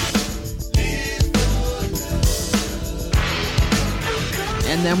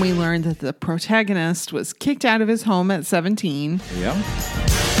 And then we learned that the protagonist was kicked out of his home at 17. Yep.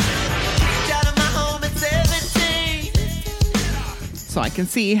 So I can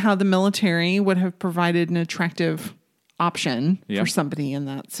see how the military would have provided an attractive option for somebody in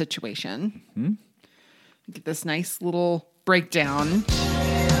that situation. Get this nice little breakdown.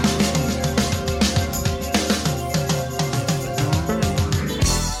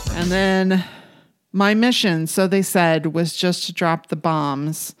 And then my mission, so they said, was just to drop the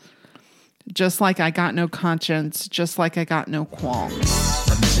bombs. Just like I got no conscience, just like I got no qualms.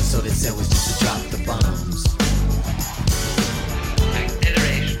 My mission, so they said, was just to drop the bombs.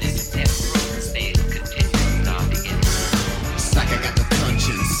 Acceleration is at cruise speed, continuous now beginning. Just like I got no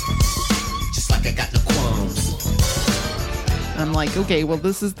conscience, just like I got no qualms. I'm like, okay, well,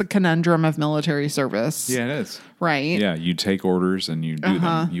 this is the conundrum of military service. Yeah, it is. Right? Yeah, you take orders and you do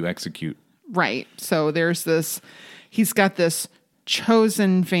them. You execute. Right. So there's this, he's got this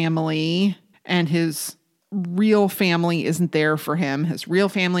chosen family, and his real family isn't there for him. His real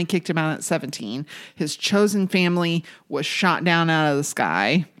family kicked him out at 17. His chosen family was shot down out of the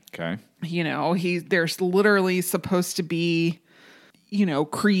sky. Okay. You know, there's literally supposed to be, you know,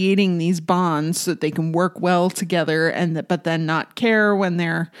 creating these bonds so that they can work well together, but then not care when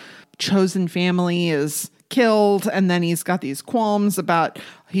their chosen family is killed. And then he's got these qualms about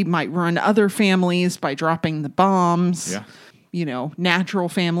he might ruin other families by dropping the bombs. Yeah. You know, natural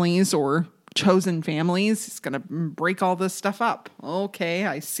families or chosen families. He's going to break all this stuff up. Okay,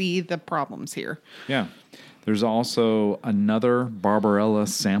 I see the problems here. Yeah. There's also another Barbarella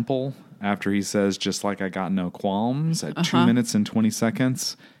sample after he says, just like I got no qualms, at 2 minutes and 20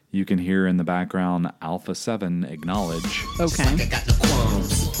 seconds. You can hear in the background Alpha 7 acknowledge. Okay. I got no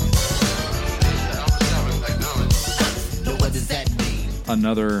qualms. What does that mean?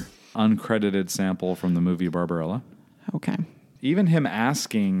 Another uncredited sample from the movie Barbarella. Okay. Even him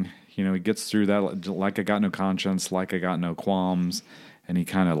asking, you know, he gets through that, like I got no conscience, like I got no qualms, and he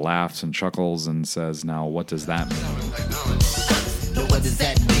kind of laughs and chuckles and says, now, what does that mean? What does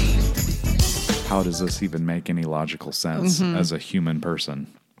that mean? How does this even make any logical sense as a human person?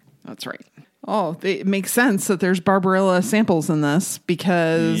 That's right. Oh, it makes sense that there's Barbarella samples in this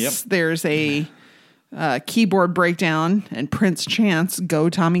because there's a keyboard breakdown and Prince chants,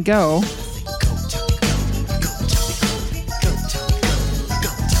 "Go Tommy Go."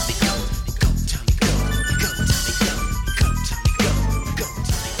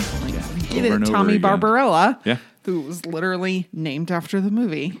 Get it, Tommy Barbarella, who was literally named after the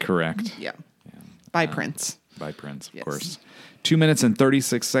movie. Correct. Yeah. By Prince. By Prince, of course. 2 minutes and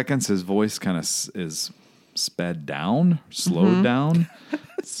 36 seconds. His voice kind of is sped down, slowed down,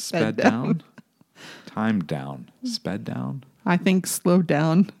 sped down, timed down, sped down. I think slowed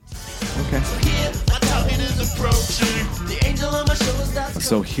down. Okay.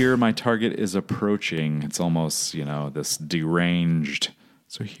 So here my target is approaching. It's almost, you know, this deranged.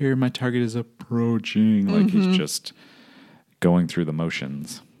 So here my target is approaching. Like he's just going through the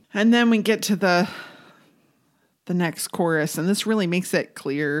motions. And then we get to the next chorus, and this really makes it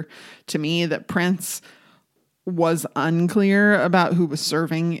clear to me that Prince was unclear about who was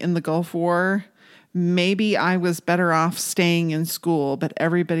serving in the Gulf War. Maybe I was better off staying in school, but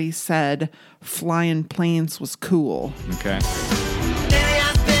everybody said flying planes was cool. Okay. Maybe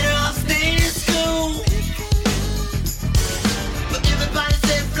I was better off staying in school, but everybody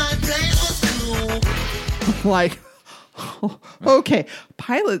said flying planes was cool. Like, okay,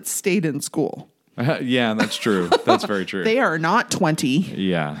 pilots stayed in school. Yeah, that's true. That's very true. They are not 20.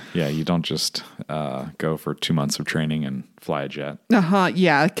 Yeah. You don't just go for 2 months of training and fly a jet.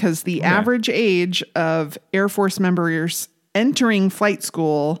 Yeah, because the average age of Air Force members entering flight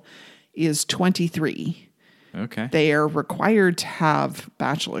school is 23. Okay. They are required to have a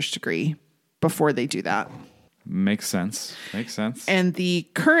bachelor's degree before they do that. Makes sense. And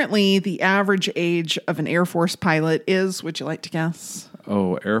currently the average age of an Air Force pilot is, would you like to guess?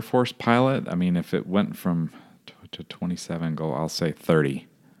 Oh, Air Force pilot? I mean, if it went from to 27, I'll say 30.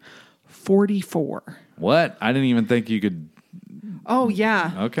 44. What? I didn't even think you could. Oh,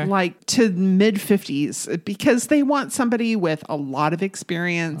 yeah. Okay. Like to mid 50s, because they want somebody with a lot of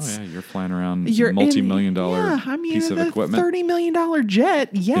experience. Oh, yeah. You're flying around multi-million-dollar piece of equipment. $30 million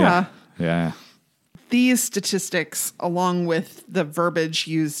jet. Yeah. Yeah. These statistics, along with the verbiage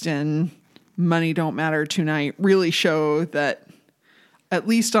used in Money Don't Matter Tonight, really show that, at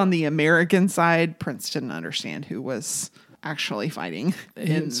least on the American side, Prince didn't understand who was actually fighting.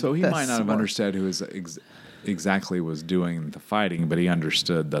 So he might not have understood who exactly was doing the fighting, but he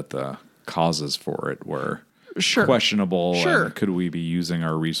understood that the causes for it were questionable. Sure. And could we be using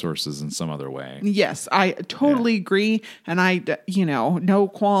our resources in some other way? Yes, I totally agree. And I, no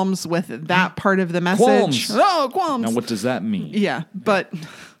qualms with that part of the message. Qualms. Now, what does that mean? Yeah, but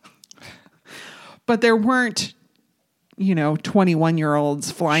there weren't,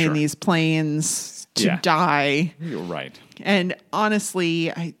 21-year-olds flying these planes to die. You're right. And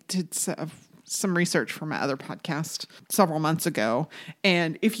honestly, I did some research for my other podcast several months ago.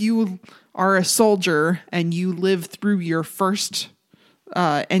 And if you are a soldier and you live through your first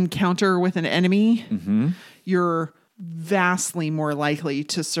encounter with an enemy, you're vastly more likely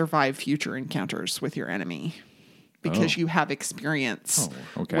to survive future encounters with your enemy because you have experience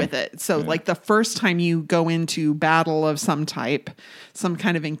with it. So like the first time you go into battle of some type, some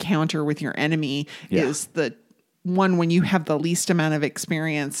kind of encounter with your enemy is the one when you have the least amount of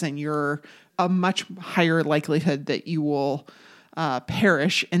experience, and you're a much higher likelihood that you will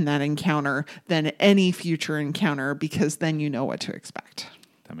perish in that encounter than any future encounter, because then you know what to expect.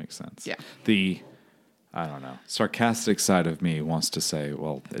 That makes sense. Yeah. I don't know, sarcastic side of me wants to say,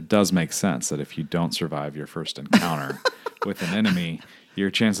 well, it does make sense that if you don't survive your first encounter with an enemy, your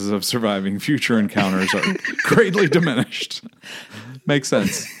chances of surviving future encounters are greatly diminished. Makes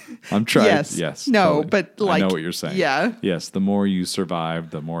sense. I'm trying. Yes. No, totally. but I know what you're saying. Yeah. Yes. The more you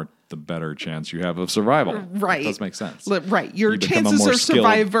survive, the better chance you have of survival. Right. That does make sense. Right. Your You become chances more of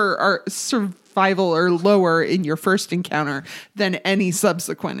survival are lower in your first encounter than any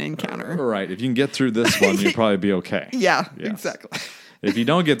subsequent encounter. Right. If you can get through this one, you'll probably be okay. Yeah, Yes. exactly. If you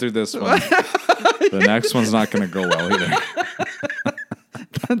don't get through this one, the next one's not going to go well either.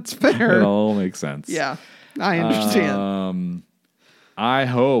 That's fair. It all makes sense. Yeah, I understand. I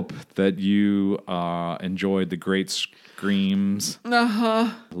hope that you enjoyed the great screams.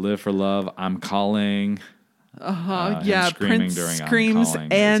 Live for Love, I'm Calling. Yeah, screaming Prince during screams I'm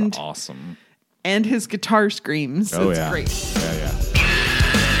Calling and is awesome. and his guitar screams. Oh, it's yeah. great. Yeah.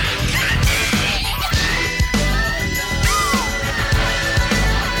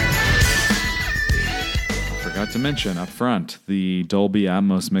 Forgot to mention up front, the Dolby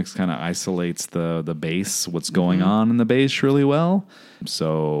Atmos mix kind of isolates the bass, what's going on in the bass really well.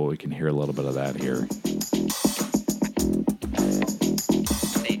 So we can hear a little bit of that here.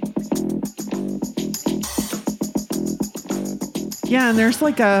 Yeah, and there's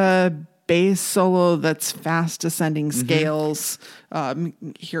like a bass solo that's fast ascending scales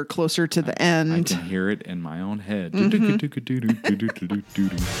here closer to the end. I can hear it in my own head. I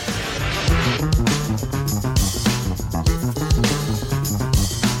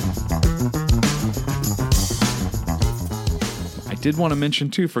did want to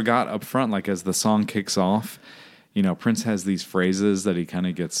mention too, forgot up front, like as the song kicks off, Prince has these phrases that he kind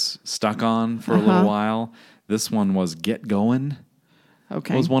of gets stuck on for a little while. This one was "get going."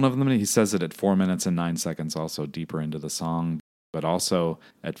 Okay. Was one of them. He says it at 4 minutes and 9 seconds, also deeper into the song. But also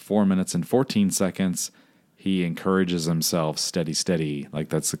at 4 minutes and 14 seconds, he encourages himself, steady, steady. Like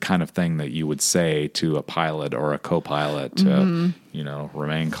that's the kind of thing that you would say to a pilot or a co-pilot to,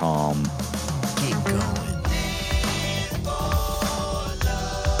 remain calm. Keep going.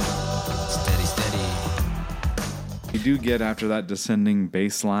 Steady, steady. You do get, after that descending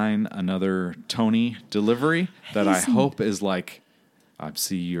bass line, another Tony delivery that I hope is like, I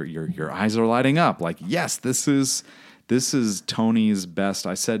see your eyes are lighting up. Like, yes, this is Tony's best.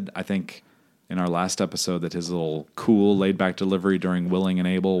 I said, I think in our last episode that his little cool laid back delivery during Willing and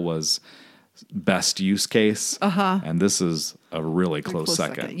Able was best use case. And this is a really close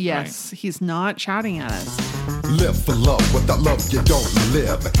second. Yes, he's not shouting at us. Live for love, without love you don't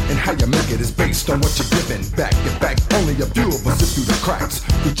live. And how you make it is based on what you're giving. Back to back, only a few of us slip through the cracks.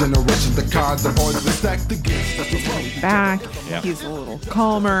 The generation, the cards, the boys, the stack, the gifts. That's what's wrong. Back, Yep. he's a little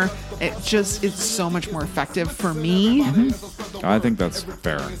calmer. It's so much more effective for me. I think that's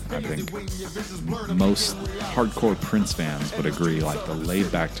fair. I think most hardcore Prince fans would agree, like, the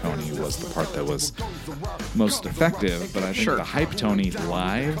laid-back Tony was the part that was most effective, but I think the hype Tony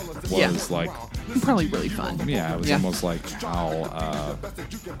live was like... Probably really fun. Yeah, it was almost like how,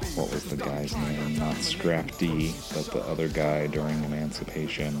 what was the guy's name? Not Scrap D, but the other guy during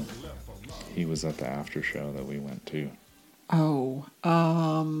Emancipation. He was at the after show that we went to. Oh,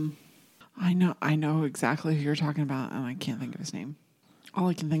 I know exactly who you're talking about, and I can't think of his name. All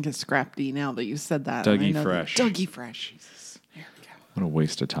I can think is Scrap D now that you said that. Dougie Fresh. Dougie Fresh. Jesus. There we go. What a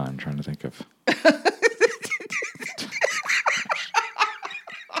waste of time trying to think of.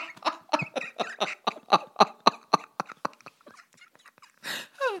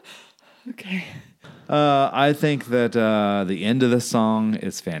 Okay. I think that the end of the song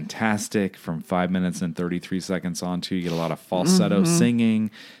is fantastic. From 5 minutes and 33 seconds on to, you get a lot of falsetto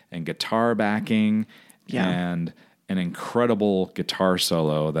singing and guitar backing and an incredible guitar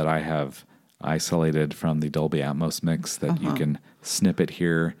solo that I have isolated from the Dolby Atmos mix that you can snip it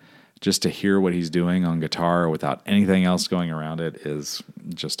here. Just to hear what he's doing on guitar without anything else going around it is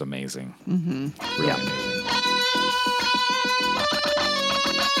just amazing. Really amazing.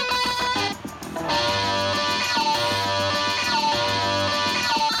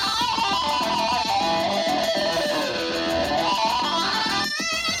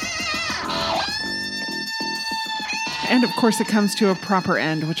 And of course, it comes to a proper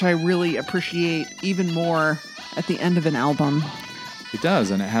end, which I really appreciate even more at the end of an album. It does,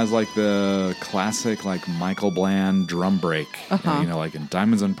 and it has like the classic like Michael Bland drum break. You know, like in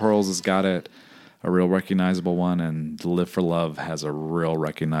Diamonds and Pearls has got it, a real recognizable one, and Live for Love has a real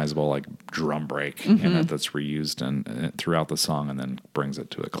recognizable like drum break in it that's reused and throughout the song, and then brings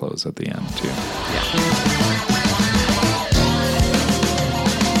it to a close at the end too.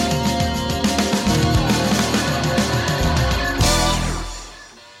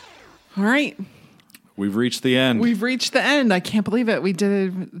 All right. We've reached the end. We've reached the end. I can't believe it. We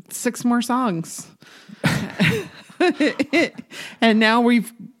did 6 more songs. And now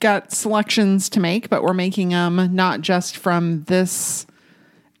we've got selections to make, but we're making them not just from this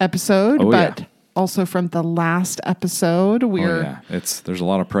episode, but also from the last episode. There's a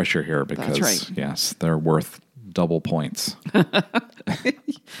lot of pressure here because yes, they're worth double points.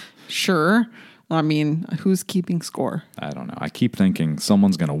 Sure. I mean, who's keeping score? I don't know. I keep thinking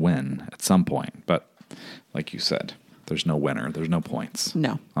someone's going to win at some point, but like you said, there's no winner. There's no points.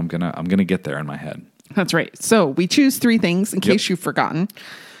 No. I'm gonna get there in my head. That's right. So we choose 3 things in case you've forgotten.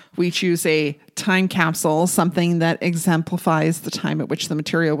 We choose a time capsule, something that exemplifies the time at which the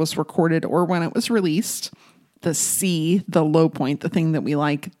material was recorded or when it was released. The C, the low point, the thing that we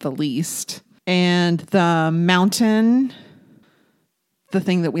like the least. And the mountain, the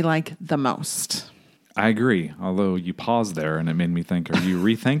thing that we like the most. I agree. Although you paused there and it made me think, are you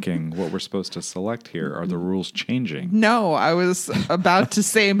rethinking what we're supposed to select here? Are the rules changing? No, I was about to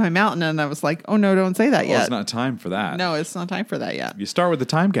say my mountain and I was like, oh no, don't say that yet. It's not time for that. No, it's not time for that yet. You start with the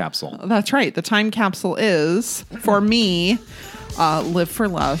time capsule. That's right. The time capsule is, for me, Live for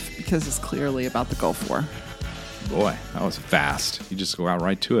Love, because it's clearly about the Gulf War. Boy, that was fast. You just go out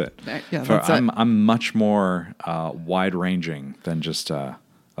right to it. Yeah, that's it. I'm much more wide-ranging than just a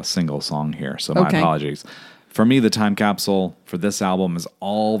single song here, so my apologies. For me, the time capsule for this album is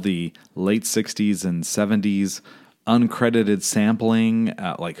all the late 60s and 70s uncredited sampling.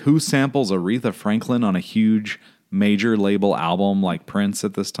 Like, who samples Aretha Franklin on a huge major label album like Prince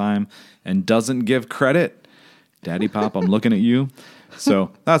at this time and doesn't give credit? Daddy Pop, I'm looking at you. So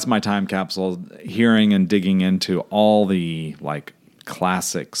that's my time capsule, hearing and digging into all the like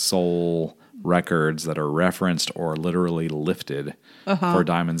classic soul records that are referenced or literally lifted for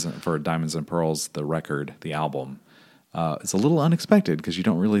Diamonds and Pearls, the record, the album. It's a little unexpected because you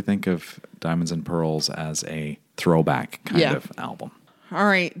don't really think of Diamonds and Pearls as a throwback kind of album. All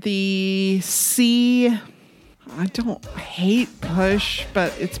right. The C, I don't hate Push,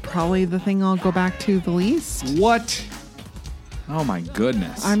 but it's probably the thing I'll go back to the least. What? Oh my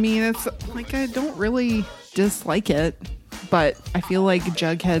goodness. I mean, it's like I don't really dislike it, but I feel like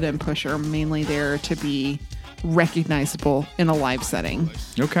Jughead and Push are mainly there to be recognizable in a live setting.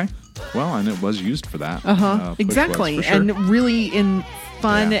 Okay. Well, and it was used for that. Exactly. For sure. And really in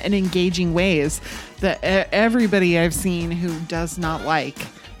fun and engaging ways that everybody I've seen who does not like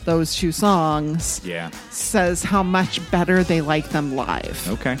those two songs Yeah. says how much better they like them live.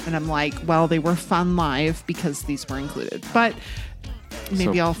 Okay. And I'm like, well, they were fun live because these were included. But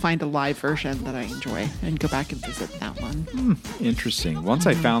maybe So- I'll find a live version that I enjoy and go back and visit that one. Interesting. Once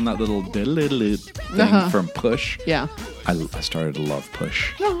I found that little diddle-diddle thing Uh-huh. from Push, Yeah. I started to love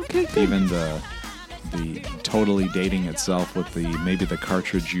Push. Oh, okay, good. Even the totally dating itself with maybe the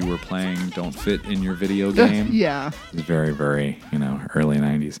cartridge you were playing don't fit in your video game. Yeah. It's very, very, early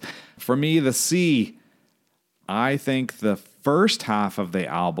 90s. For me, the C, I think the first half of the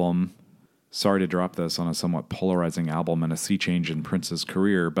album, sorry to drop this on a somewhat polarizing album and a sea change in Prince's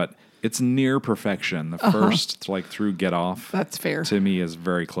career, but it's near perfection. The first, through Get Off, That's fair. to me is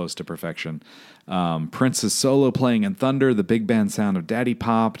very close to perfection. Prince's solo playing in Thunder, the big band sound of Daddy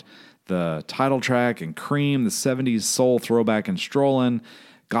Popped, the title track and Cream, the 70s soul throwback and Strollin',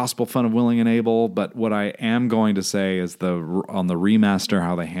 gospel fun of Willing and Able. But what I am going to say is on the remaster,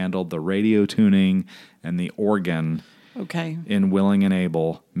 how they handled the radio tuning and the organ Okay. in Willing and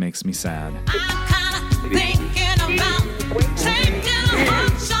Able makes me sad. I'm kinda thinking about taking a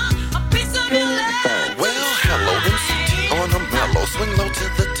hot shot, a piece of your love. Well, hello, MC on a mellow. Swing low to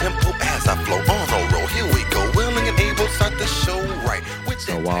the tempo as I flow on a roll. Here we go, willing and able, start the show right.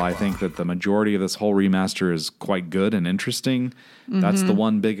 So while I think that the majority of this whole remaster is quite good and interesting, that's the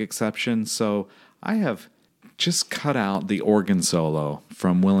one big exception. So I have just cut out the organ solo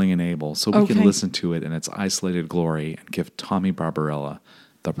from Willing and Able so we can Okay. listen to it in its isolated glory and give Tommy Barbarella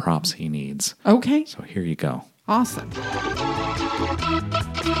the props he needs. Okay. So here you go. Awesome.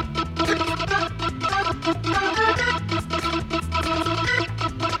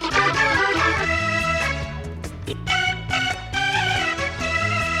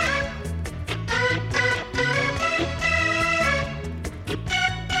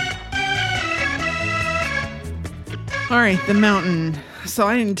 All right, The Mountain. So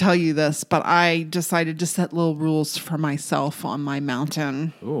I didn't tell you this, but I decided to set little rules for myself on my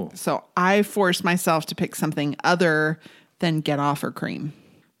mountain. Ooh. So I forced myself to pick something other than Get Off or Cream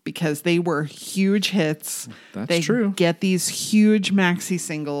because they were huge hits. That's they true. Get these huge maxi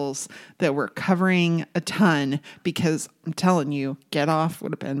singles that were covering a ton because I'm telling you, Get Off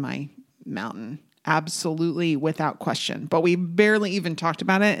would have been my mountain. Absolutely, without question. But we barely even talked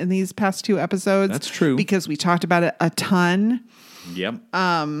about it in these past two episodes. That's true. Because we talked about it a ton. Yep.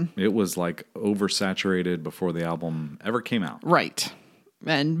 It was oversaturated before the album ever came out. Right.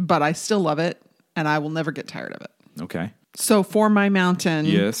 But I still love it and I will never get tired of it. Okay. So for my mountain,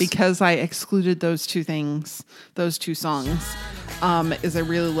 Yes. because I excluded those two things, those two songs, is I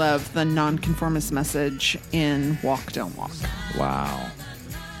really love the nonconformist message in Walk, Don't Walk. Wow.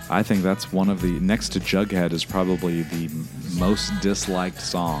 I think that's one of next to Jughead is probably the most disliked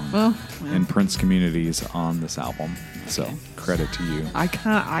song in Prince communities on this album. So credit to you. I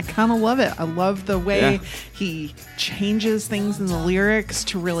kind of love it. I love the way Yeah. he changes things in the lyrics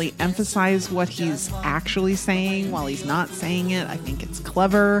to really emphasize what he's actually saying while he's not saying it. I think it's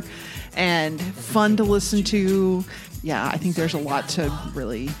clever and fun to listen to. Yeah, I think there's a lot to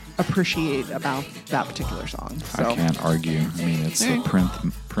really appreciate about that particular song. So, I can't argue. I mean, it's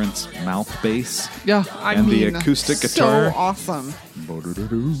the Prince mouth bass. yeah, I And the mean, acoustic guitar. so awesome.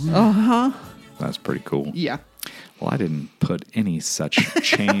 That's pretty cool. Yeah, Well, I didn't put any such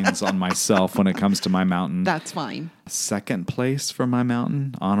chains on myself when it comes to my mountain. that's fine. Second place for my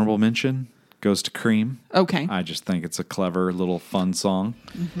mountain, honorable mention, goes to Cream. Okay. I just think it's a clever little fun song.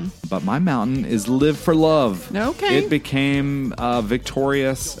 But my mountain is Live for Love. Okay. It became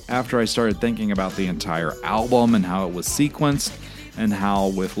victorious after I started thinking about the entire album and how it was sequenced and how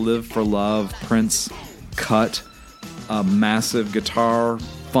with Live for Love, Prince cut a massive guitar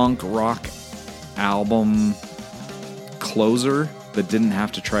funk rock album closer that didn't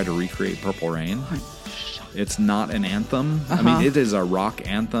have to try to recreate Purple Rain. It's not an anthem. I mean, it is a rock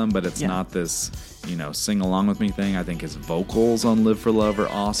anthem, but it's Yeah. not this, sing along with me thing. I think his vocals on Live for Love are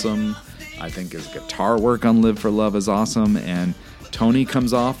awesome. I think his guitar work on Live for Love is awesome. And Tony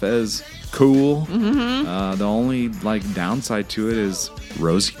comes off as cool. The only downside to it is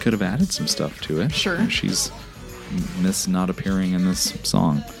Rosie could have added some stuff to it. Sure. She's missed not appearing in this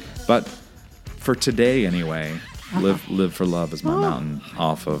song. But for today anyway, Live for Love is my mountain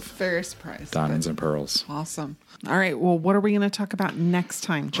off of Very surprised. Diamonds and Pearls. Awesome. All right. Well, what are we going to talk about next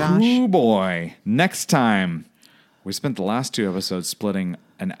time, Josh? Oh boy. Next time, we spent the last two episodes splitting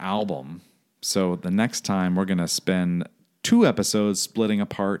an album. So the next time we're going to spend 2 episodes splitting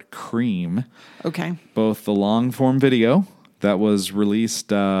apart Cream, Okay. both the long form video that was released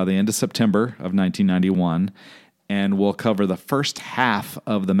the end of September of 1991, and we'll cover the first half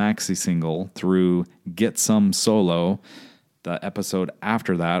of the maxi single through Get Some Solo, The episode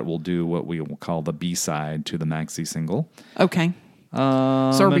after that, we'll do what we will call the B-side to the maxi single. Okay. So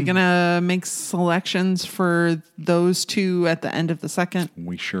are we going to make selections for those two at the end of the second?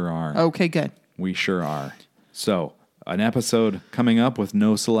 We sure are. Okay, good. We sure are. So, an episode coming up with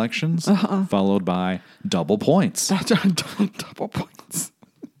no selections, followed by double points. Double points.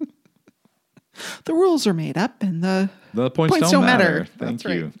 The rules are made up and the points don't matter. That's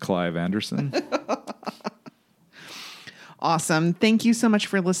Thank you, right. Clive Anderson. Awesome. Thank you so much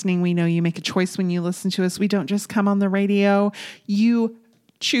for listening. We know you make a choice when you listen to us. We don't just come on the radio. You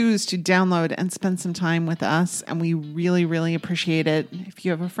choose to download and spend some time with us, and we really, really appreciate it. If you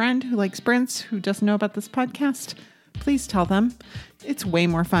have a friend who likes Prince who doesn't know about this podcast, please tell them. It's way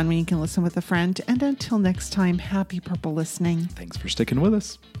more fun when you can listen with a friend. And until next time, happy purple listening. Thanks for sticking with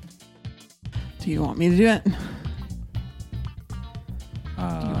us. Do you want me to do it? Do you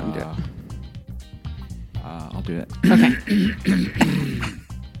want to do it? I'll do it. Okay.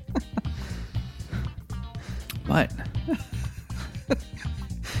 What?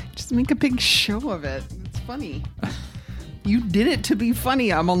 Just make a big show of it. It's funny. You did it to be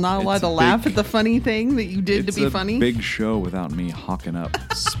funny. I'm not allowed to laugh at the funny thing that you did to be funny. It's a big show without me hawking up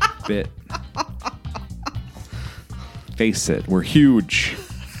spit. Face it, we're huge.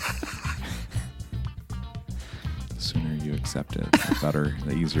 The sooner you accept it, the better,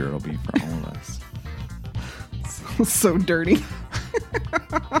 the easier it'll be for all of us. So dirty.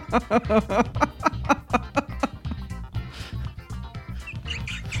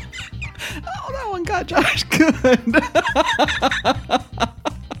 Oh, that one got Josh good.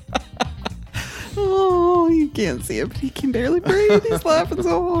 Oh, you can't see it, but he can barely breathe. He's laughing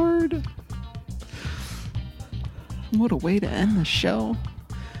so hard. What a way to end the show.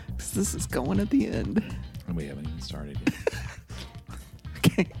 'Cause this is going at the end. And we haven't even started yet.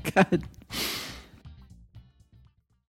 Okay, good.